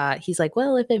 And he's like,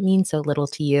 well, if it means so little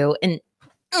to you. And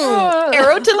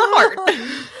arrow to the heart.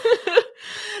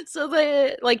 So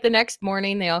the next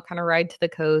morning, they all kind of ride to the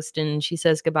coast, and she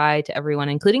says goodbye to everyone,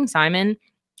 including Simon.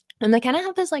 And they kind of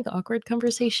have this like awkward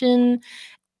conversation,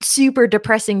 super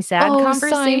depressing, sad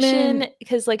conversation,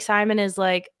 because like Simon is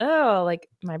like, oh, like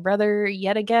my brother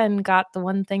yet again got the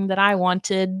one thing that I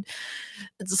wanted.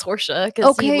 It's Sorsha,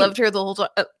 because he loved her the whole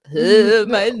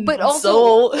time. But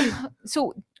also,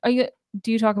 so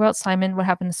do you talk about Simon? What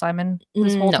happened to Simon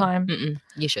this whole time?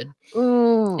 You should.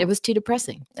 It was too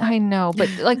depressing. I know,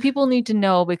 but like people need to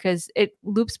know, because it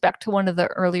loops back to one of the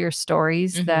earlier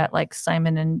stories that like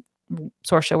Simon and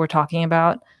Sorsha were talking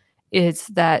about, is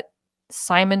that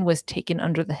Simon was taken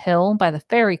under the hill by the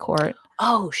fairy court.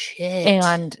 Oh shit.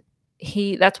 And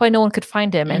that's why no one could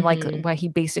find him, and like why he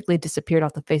basically disappeared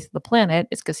off the face of the planet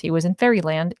is because he was in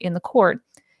fairyland in the court.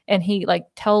 And he like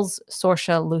tells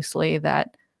Sorsha loosely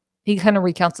that he kind of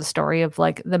recounts the story of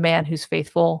like the man who's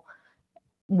faithful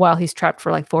while he's trapped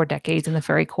for like 4 decades in the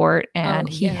fairy court, and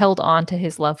he held on to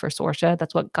his love for Sorsha.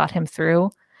 That's what got him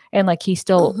through. And like he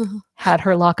still had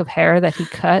her lock of hair that he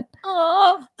cut.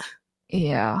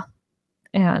 Yeah.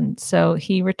 And so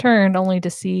he returned only to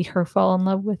see her fall in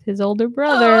love with his older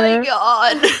brother. Oh my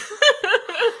god.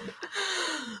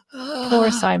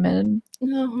 Poor Simon.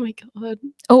 Oh my god.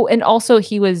 Oh, and also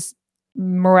he was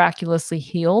miraculously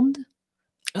healed.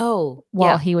 Oh,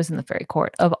 while he was in the fairy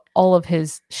court, of all of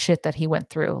his shit that he went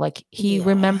through. Like he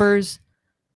remembers,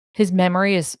 his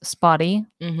memory is spotty.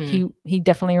 He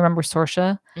definitely remembers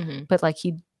Sorsha, but like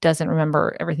he doesn't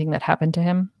remember everything that happened to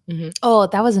him. Oh,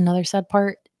 that was another sad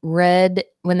part. Red,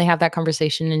 when they have that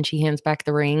conversation and she hands back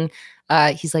the ring,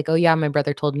 he's like, oh yeah, my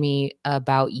brother told me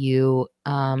about you.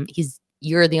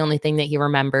 You're the only thing that he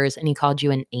remembers, and he called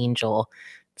you an angel.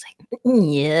 It's like,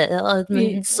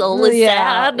 soul is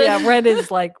sad. Yeah, Red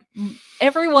is like,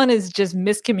 everyone is just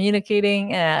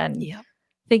miscommunicating and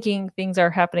thinking things are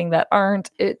happening that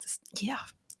aren't. It's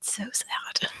so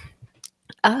sad.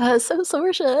 So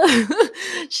Sorsha,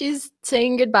 she's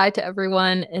saying goodbye to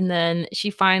everyone, and then she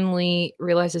finally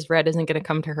realizes Red isn't going to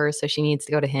come to her, so she needs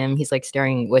to go to him. He's like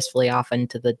staring wistfully off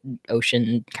into the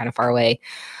ocean, kind of far away.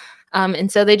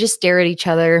 And so they just stare at each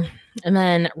other, and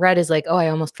then Red is like, oh, I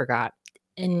almost forgot.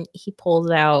 And he pulls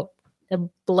out a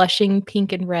blushing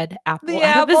pink and red apple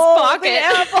out of his pocket.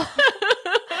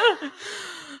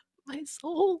 My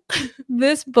soul.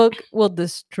 This book will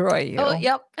destroy you. Oh,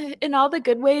 yep. In all the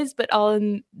good ways, but all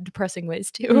in depressing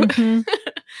ways too. And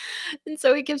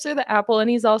so he gives her the apple, and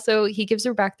he gives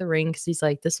her back the ring, because he's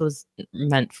like, this was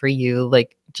meant for you.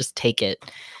 Like, just take it.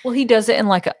 Well, he does it in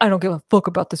like, I don't give a fuck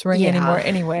about this ring anymore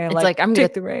anyway. It's like I'm going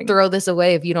to throw this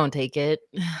away if you don't take it.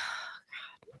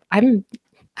 I'm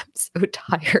so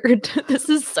tired. This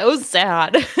is so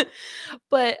sad.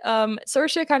 But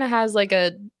Sorsha kind of has like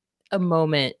a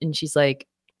moment, and she's like,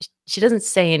 she doesn't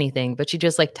say anything, but she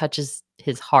just like touches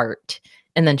his heart,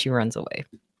 and then she runs away.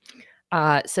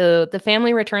 So the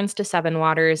family returns to Seven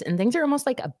Waters, and things are almost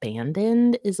like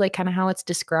abandoned, is like kind of how it's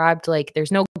described. Like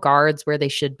there's no guards where they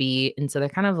should be, and so they're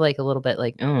kind of like a little bit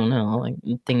like, oh no, like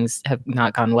things have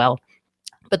not gone well.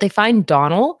 But they find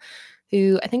Donald,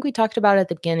 who I think we talked about at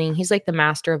the beginning. He's like the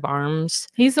master of arms.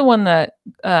 He's the one that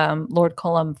Lord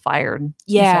Cullum fired,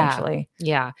 essentially.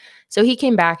 Yeah. So he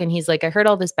came back, and he's like, I heard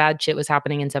all this bad shit was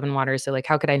happening in Seven Waters, so like,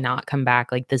 how could I not come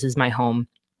back? Like, this is my home.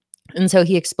 And so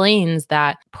he explains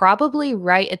that probably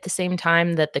right at the same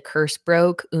time that the curse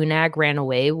broke, Unag ran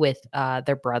away with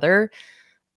their brother.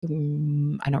 I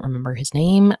don't remember his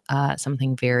name.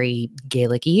 Something very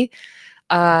Gaelic-y.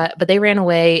 But they ran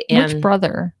away. And which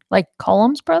brother? Like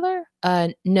Cullum's brother?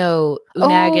 No,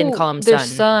 Unag and Cullum's their son.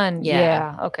 Son.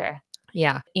 Yeah. Okay.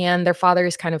 Yeah. And their father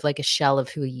is kind of like a shell of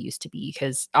who he used to be,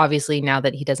 because obviously now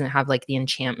that he doesn't have like the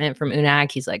enchantment from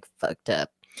Unag, he's like fucked up.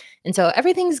 And so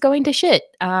everything's going to shit.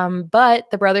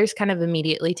 But the brothers kind of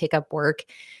immediately take up work,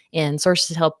 and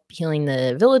sources help healing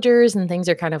the villagers, and things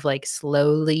are kind of like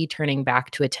slowly turning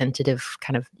back to a tentative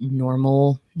kind of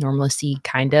normalcy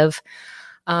kind of.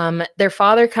 Their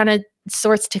father kind of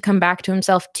sorts to come back to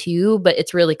himself too, but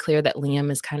it's really clear that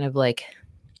Liam is kind of like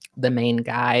the main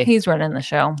guy. He's running the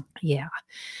show. Yeah.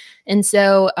 And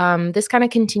so this kind of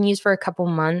continues for a couple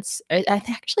months. I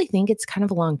actually think it's kind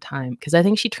of a long time because I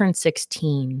think she turned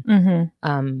 16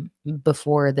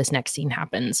 before this next scene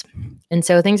happens. And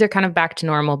so things are kind of back to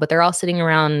normal, but they're all sitting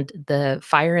around the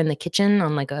fire in the kitchen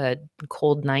on like a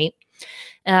cold night.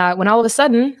 When all of a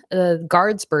sudden,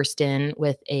 guards burst in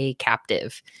with a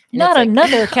captive. Not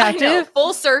another captive. Know,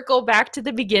 full circle back to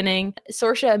the beginning.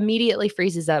 Sorsha immediately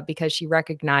freezes up because she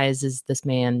recognizes this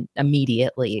man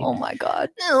immediately. Oh my God.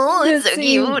 Oh, it's so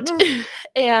cute.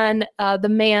 And the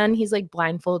man, he's like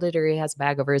blindfolded or he has a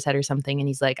bag over his head or something. And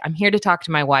he's like, I'm here to talk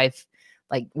to my wife.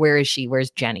 Like, where is she?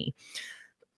 Where's Jenny?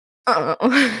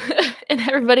 And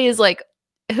everybody is like,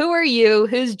 who are you?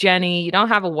 Who's Jenny? You don't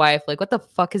have a wife. Like, what the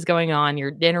fuck is going on?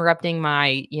 You're interrupting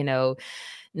my,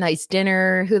 nice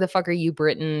dinner. Who the fuck are you,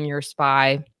 Britain? You're a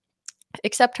spy.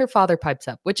 Except her father pipes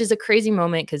up, which is a crazy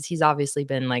moment because he's obviously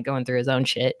been like going through his own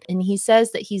shit. And he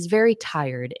says that he's very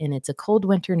tired and it's a cold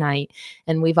winter night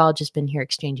and we've all just been here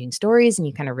exchanging stories and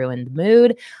you kind of ruined the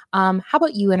mood. How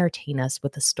about you entertain us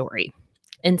with a story?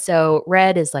 And so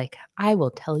Red is like, I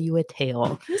will tell you a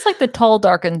tale. He's like the tall,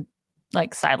 dark, and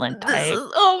like silent type.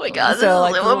 Oh my God, so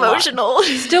like so emotional.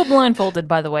 Still blindfolded,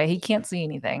 by the way. He can't see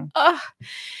anything.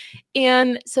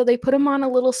 And so they put him on a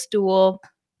little stool.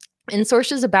 And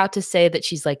Sorsha's about to say that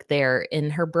she's like there.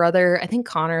 And her brother, I think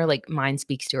Connor, like mind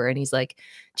speaks to her. And he's like,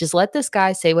 just let this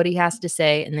guy say what he has to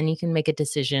say. And then you can make a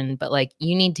decision. But like,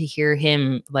 you need to hear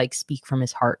him like speak from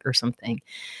his heart or something.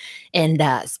 And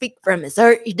speak from his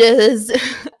heart, he does.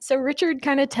 So Richard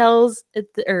kind of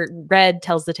Red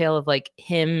tells the tale of like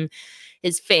him,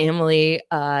 his family,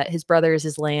 his brothers,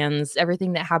 his lands,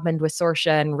 everything that happened with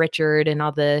Sorsha and Richard and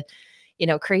all the,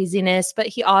 craziness. But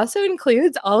he also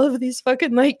includes all of these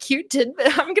fucking like cute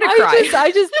tidbits. I'm gonna cry.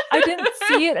 I didn't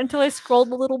see it until I scrolled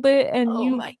a little bit and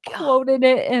you quoted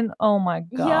it and oh my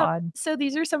God. Yep. So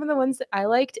these are some of the ones that I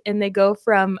liked and they go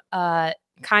from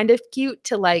kind of cute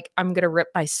to like, I'm gonna rip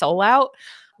my soul out.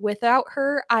 Without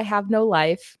her, I have no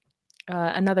life.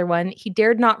 Another one, he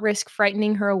dared not risk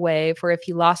frightening her away, for if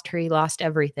he lost her, he lost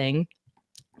everything.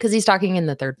 Because he's talking in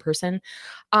the third person.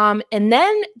 And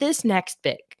then this next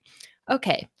bit.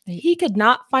 Okay, he could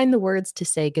not find the words to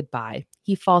say goodbye.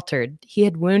 He faltered. He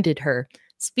had wounded her,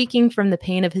 speaking from the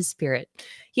pain of his spirit.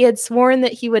 He had sworn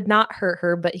that he would not hurt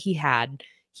her, but he had.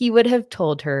 He would have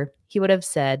told her. He would have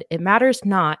said, it matters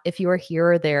not if you are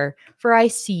here or there, for I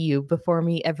see you before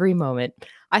me every moment.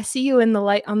 I see you in the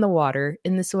light on the water,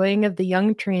 in the swaying of the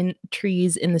young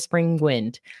trees in the spring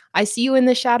wind. I see you in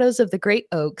the shadows of the great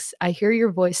oaks. I hear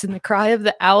your voice in the cry of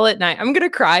the owl at night. I'm going to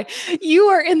cry. You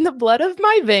are in the blood of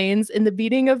my veins, in the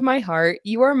beating of my heart.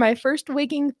 You are my first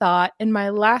waking thought and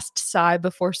my last sigh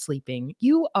before sleeping.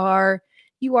 You are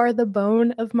the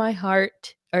bone of my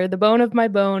heart, or the bone of my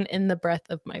bone and the breath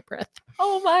of my breath.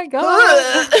 Oh my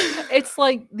God. It's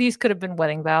like these could have been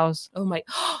wedding vows. Oh my,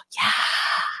 yeah.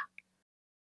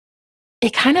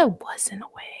 It kind of was in a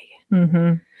way.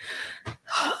 Mm-hmm.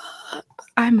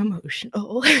 I'm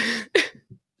emotional.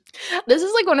 This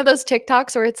is like one of those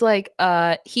TikToks where it's like,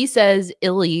 he says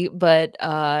illy, but,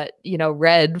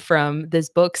 Red from this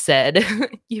book said,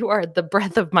 you are the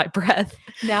breath of my breath.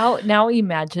 Now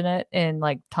imagine it in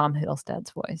like Tom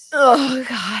Hiddleston's voice. Oh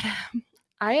God.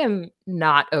 I am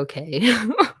not okay.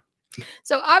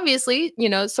 So obviously,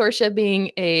 Sorsha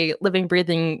being a living,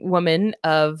 breathing woman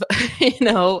of,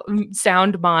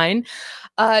 sound mind,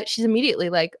 she's immediately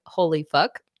like, holy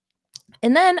fuck.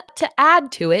 And then to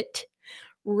add to it,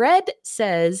 Red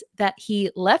says that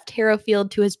he left Harrowfield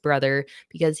to his brother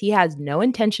because he has no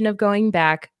intention of going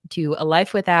back to a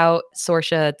life without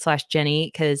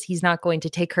Sorsha/Jenny because he's not going to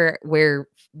take her where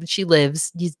she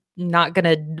lives. He's not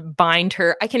gonna bind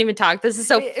her. I can't even talk. This is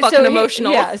so fucking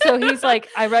emotional. Yeah. So he's like,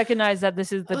 I recognize that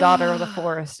this is the daughter of the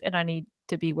forest and I need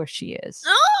to be where she is.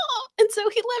 Oh, and so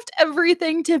he left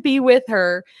everything to be with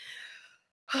her.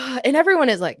 And everyone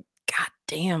is like, God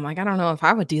damn, like, I don't know if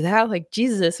I would do that. Like,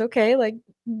 Jesus, okay. Like,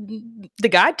 the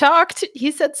guy talked.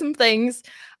 He said some things.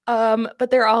 But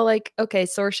they're all like, okay,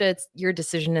 Sorsha, it's your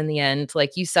decision in the end.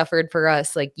 Like, you suffered for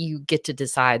us. Like, you get to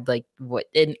decide, like, what,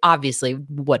 and obviously,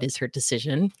 what is her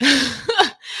decision?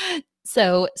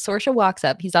 So Sorsha walks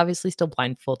up. He's obviously still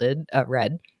blindfolded,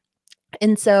 Red.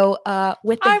 And so I'm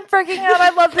freaking out.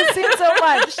 I love this scene so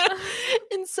much.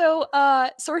 And so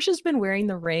Sorsha's been wearing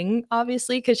the ring,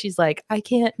 obviously, because she's like, I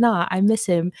can't not. I miss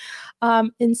him.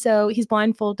 And so he's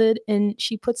blindfolded and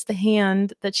she puts the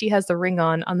hand that she has the ring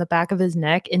on the back of his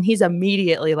neck. And he's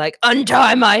immediately like,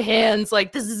 untie my hands.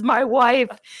 Like, this is my wife.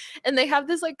 And they have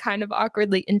this like kind of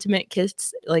awkwardly intimate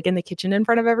kiss, like in the kitchen in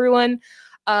front of everyone.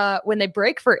 When they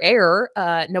break for air,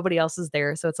 nobody else is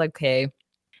there. So it's like, okay.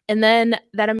 And then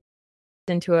that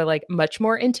into a like much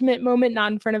more intimate moment,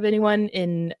 not in front of anyone,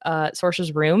 in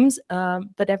Saoirse's rooms.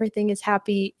 But everything is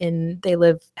happy and they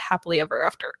live happily ever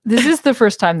after. This is the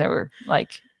first time they were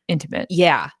like intimate.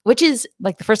 Yeah, which is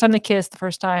like the first time they kissed, the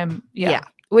first time. Yeah,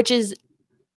 which is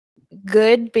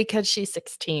good because she's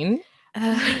 16.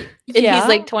 And he's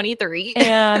like 23.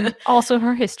 And also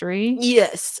her history.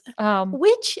 Yes.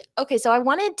 Which, okay, so I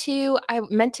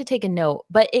meant to take a note,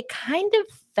 but it kind of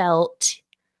felt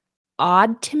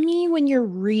odd to me when you're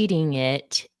reading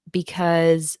it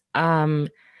because,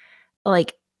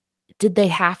 like, did they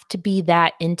have to be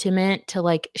that intimate to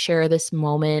like share this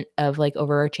moment of like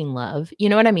overarching love? You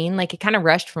know what I mean? Like, it kind of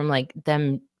rushed from like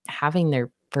them having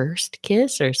their first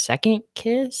kiss or second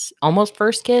kiss, almost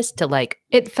first kiss, to like,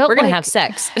 it felt we're gonna like, have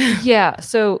sex. Yeah.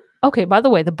 So okay, by the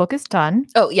way, the book is done.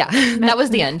 Oh yeah. That was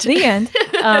the end. The end.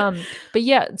 But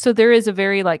yeah, so there is a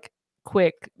very like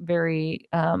quick, very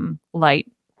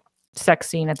light sex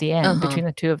scene at the end between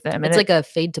the two of them. It's like a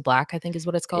fade to black, I think is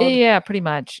what it's called. Yeah, pretty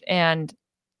much. And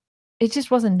it just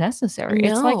wasn't necessary.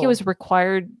 It's like it was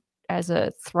required as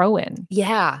a throw-in.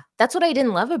 Yeah. That's what I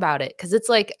didn't love about it. Cause it's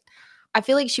like, I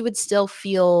feel like she would still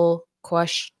feel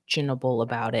questionable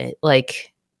about it.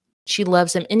 Like, she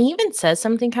loves him. And he even says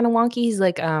something kind of wonky. He's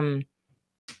like,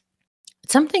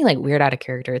 something like weird out of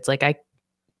character. It's like, I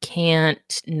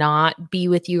can't not be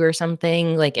with you or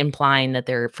something, like implying that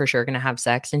they're for sure going to have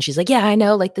sex. And she's like, yeah, I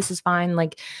know, like, this is fine.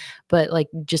 Like, but like,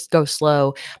 just go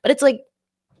slow. But it's like,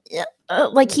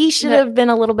 like he should have been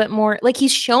a little bit more, like,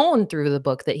 he's shown through the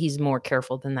book that he's more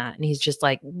careful than that. And he's just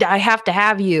like, I have to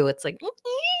have you. It's like,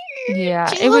 yeah,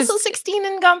 she's also 16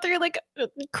 and gone through like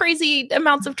crazy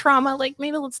amounts of trauma. Like,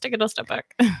 maybe let's take it a step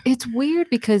back. It's weird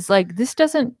because like this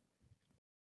doesn't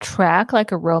track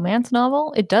like a romance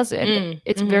novel. It doesn't.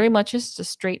 It's very much just a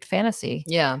straight fantasy.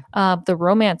 Yeah. The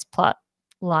romance plot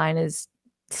line is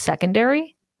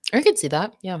secondary. I could see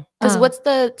that. Yeah. Because what's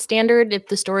the standard if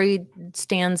the story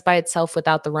stands by itself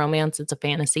without the romance? It's a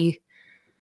fantasy.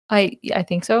 I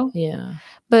think so. Yeah.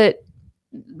 But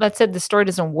that said, the story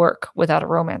doesn't work without a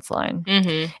romance line.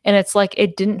 And it's like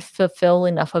it didn't fulfill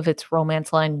enough of its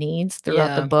romance line needs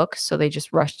throughout the book, so they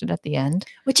just rushed it at the end.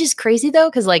 Which is crazy though,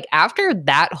 because like after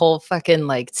that whole fucking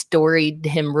like story,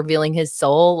 him revealing his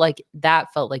soul, like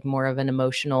that felt like more of an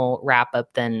emotional wrap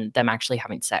up than them actually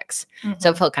having sex.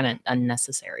 So it felt kind of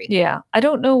unnecessary. Yeah. I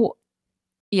don't know.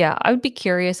 Yeah, I would be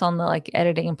curious on the like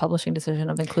editing and publishing decision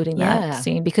of including that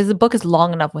scene because the book is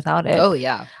long enough without it. Oh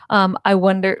yeah. I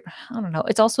wonder. I don't know.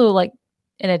 It's also like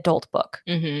an adult book.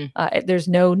 There's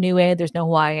no new age. There's no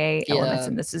YA elements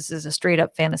in this. This is a straight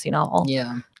up fantasy novel.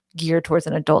 Yeah, geared towards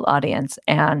an adult audience,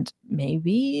 and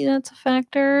maybe that's a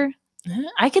factor.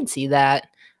 I could see that.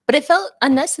 But it felt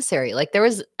unnecessary. Like there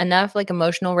was enough like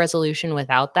emotional resolution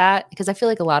without that, because I feel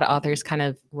like a lot of authors kind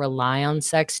of rely on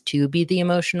sex to be the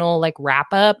emotional like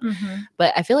wrap up.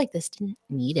 But I feel like this didn't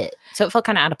need it. So it felt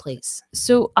kind of out of place.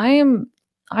 So I'm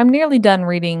nearly done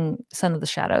reading Son of the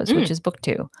Shadows, which is book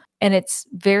 2. And it's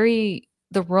the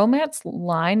romance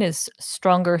line is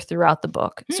stronger throughout the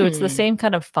book. So it's the same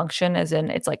kind of function as in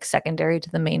it's like secondary to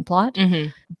the main plot.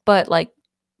 But like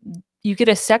you get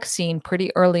a sex scene pretty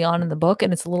early on in the book,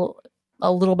 and it's a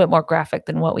little bit more graphic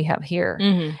than what we have here.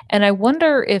 And I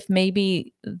wonder if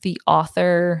maybe the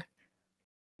author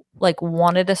like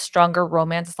wanted a stronger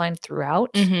romance line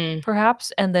throughout,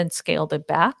 perhaps, and then scaled it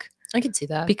back. I could see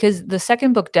that. Because the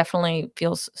second book definitely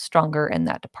feels stronger in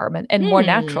that department and more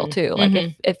natural too.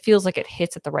 Like it feels like it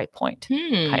hits at the right point,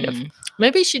 kind of.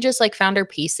 Maybe she just like found her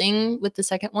pacing with the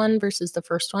second one versus the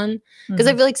first one. Because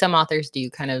I feel like some authors do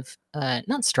kind of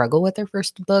not struggle with their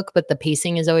first book, but the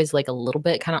pacing is always like a little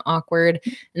bit kind of awkward.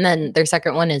 And then their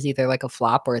second one is either like a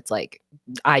flop or it's like,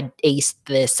 I aced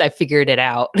this. I figured it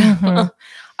out.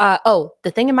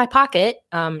 The thing in my pocket,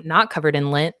 not covered in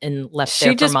lint and left there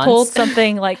for months. She just pulled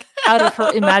something like out of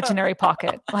her imaginary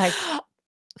pocket. Like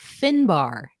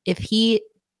Finbar, if she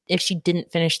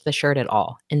didn't finish the shirt at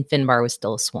all and Finbar was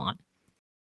still a swan.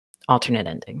 Alternate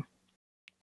ending.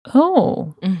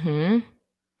 Oh.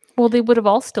 Well, they would have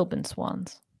all still been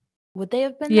swans. Would they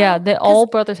have been? Yeah, all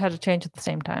brothers had to change at the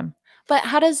same time. But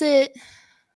how does it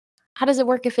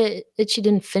work if she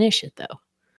didn't finish it though?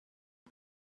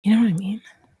 You know what I mean?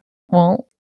 Well,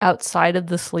 outside of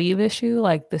the sleeve issue,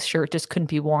 like the shirt just couldn't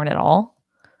be worn at all.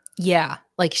 Yeah.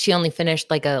 Like she only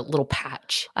finished like a little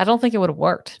patch. I don't think it would have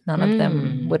worked. None of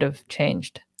them would have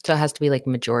changed. So it has to be like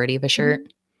majority of a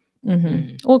shirt.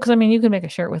 Well, because I mean, you can make a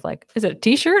shirt with like, is it a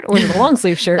t-shirt or is it a long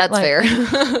sleeve shirt? That's like, fair.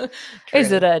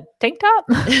 Is it a tank top?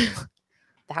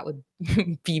 That would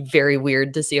be very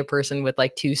weird to see a person with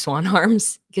like 2 swan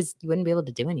arms because you wouldn't be able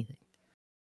to do anything.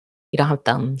 You don't have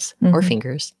thumbs or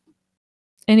fingers.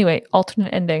 Anyway,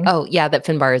 alternate ending. Oh, yeah, that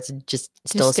Finbar is just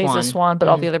still a swan. Stays a swan, but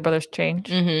all the other brothers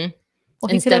change.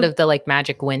 Well, instead of the like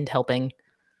magic wind helping.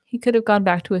 He could have gone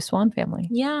back to his swan family.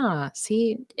 Yeah.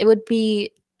 See, it would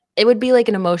be like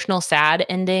an emotional, sad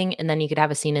ending. And then you could have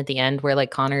a scene at the end where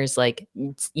like Connor's like,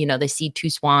 they see 2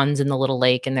 swans in the little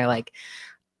lake and they're like,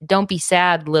 don't be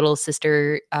sad, little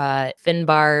sister.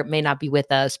 Finbar may not be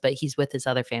with us, but he's with his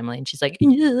other family. And she's like,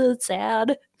 it's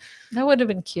sad. That would have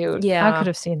been cute. Yeah. I could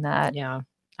have seen that. Yeah.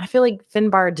 I feel like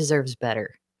Finbar deserves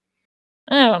better.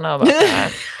 I don't know about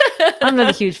that. I'm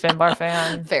not a huge Finbar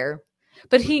fan. Fair.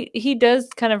 But he does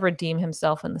kind of redeem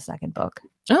himself in the second book.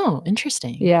 Oh,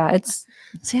 interesting. Yeah,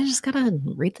 See, I just gotta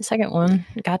read the second one.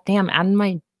 Goddamn, adding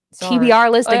my TBR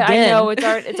list again. I know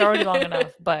it's already long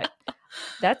enough, but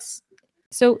that's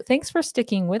so. Thanks for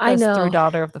sticking with us through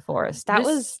Daughter of the Forest. That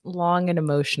was long and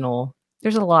emotional.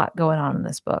 There's a lot going on in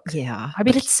this book. Yeah,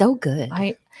 but it's so good.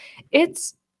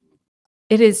 It's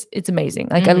amazing.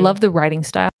 Like I love the writing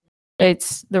style.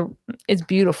 It's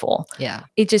beautiful. Yeah.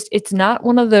 It's not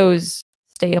one of those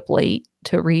stay up late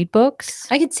to read books.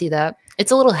 I could see that. It's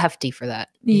a little hefty for that.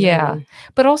 Yeah.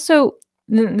 But also,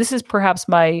 this is perhaps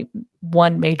my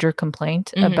one major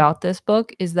complaint about this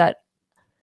book is that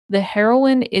the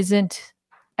heroine isn't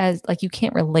as, like, you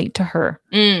can't relate to her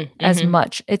as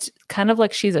much. It's kind of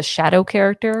like she's a shadow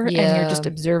character and you're just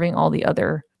observing all the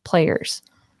other players.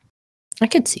 I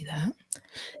could see that.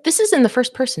 This is in the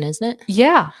first person, isn't it?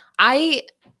 Yeah. I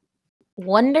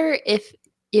wonder if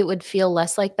it would feel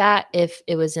less like that if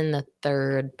it was in the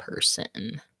third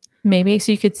person. Maybe.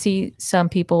 So you could see some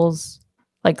people's,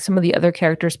 like some of the other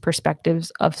characters'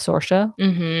 perspectives of Sorsha.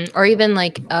 Or even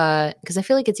like, because I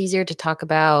feel like it's easier to talk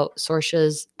about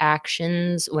Sorsha's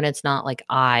actions when it's not like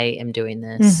I am doing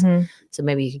this. So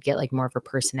maybe you could get like more of her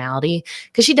personality.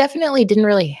 Because she definitely didn't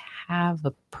really have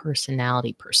a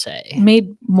personality per se.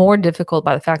 Made more difficult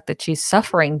by the fact that she's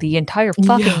suffering the entire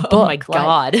fucking book. Oh my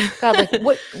God.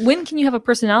 Like when can you have a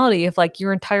personality if like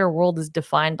your entire world is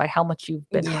defined by how much you've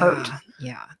been hurt?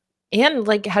 Yeah. And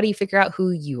like, how do you figure out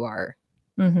who you are?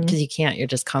 Because you can't. You're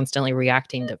just constantly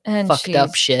reacting to fucked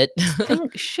up shit.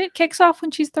 Shit kicks off when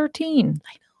she's 13. I know.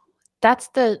 That's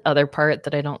the other part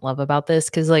that I don't love about this.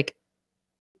 Because like,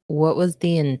 what was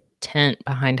the intent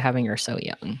behind having her so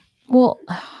young? Well,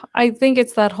 I think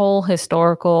it's that whole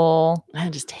historical. I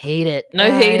just hate it.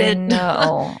 I hate it.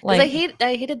 No, like I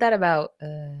hated that about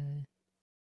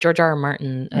George R. R.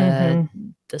 Martin,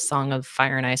 the Song of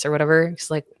Fire and Ice or whatever.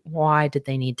 It's like, why did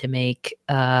they need to make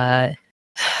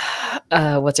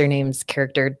what's her name's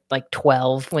character like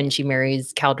 12 when she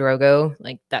marries Khal Drogo?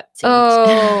 Like that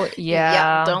seems yeah.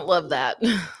 Yeah, don't love that.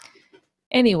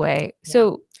 Anyway,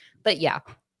 so but yeah,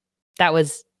 that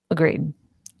was agreed.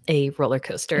 A roller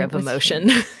coaster of emotion.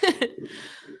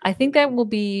 I think that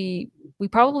we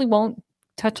probably won't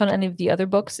touch on any of the other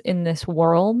books in this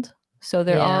world. So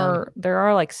there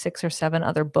are like 6 or 7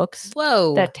 other books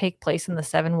that take place in the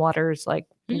Seven Waters like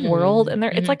world, and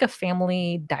it's like a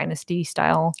family dynasty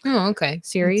style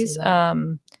series.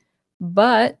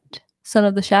 But Son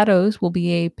of the Shadows will be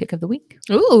a pick of the week.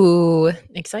 Ooh,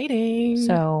 exciting.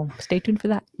 So stay tuned for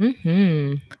that.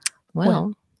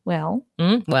 Well.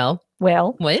 Dolphins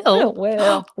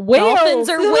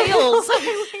are whales.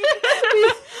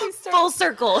 Full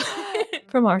circle.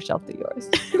 From our shelf to yours.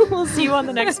 We'll see you on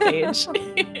the next page.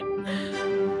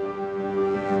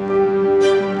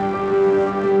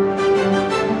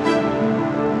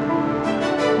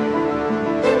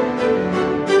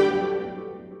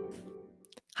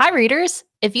 Hi, readers.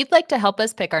 If you'd like to help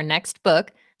us pick our next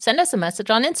book, send us a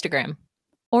message on Instagram.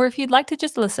 Or if you'd like to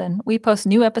just listen, we post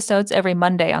new episodes every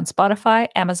Monday on Spotify,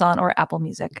 Amazon, or Apple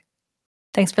Music.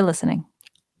 Thanks for listening.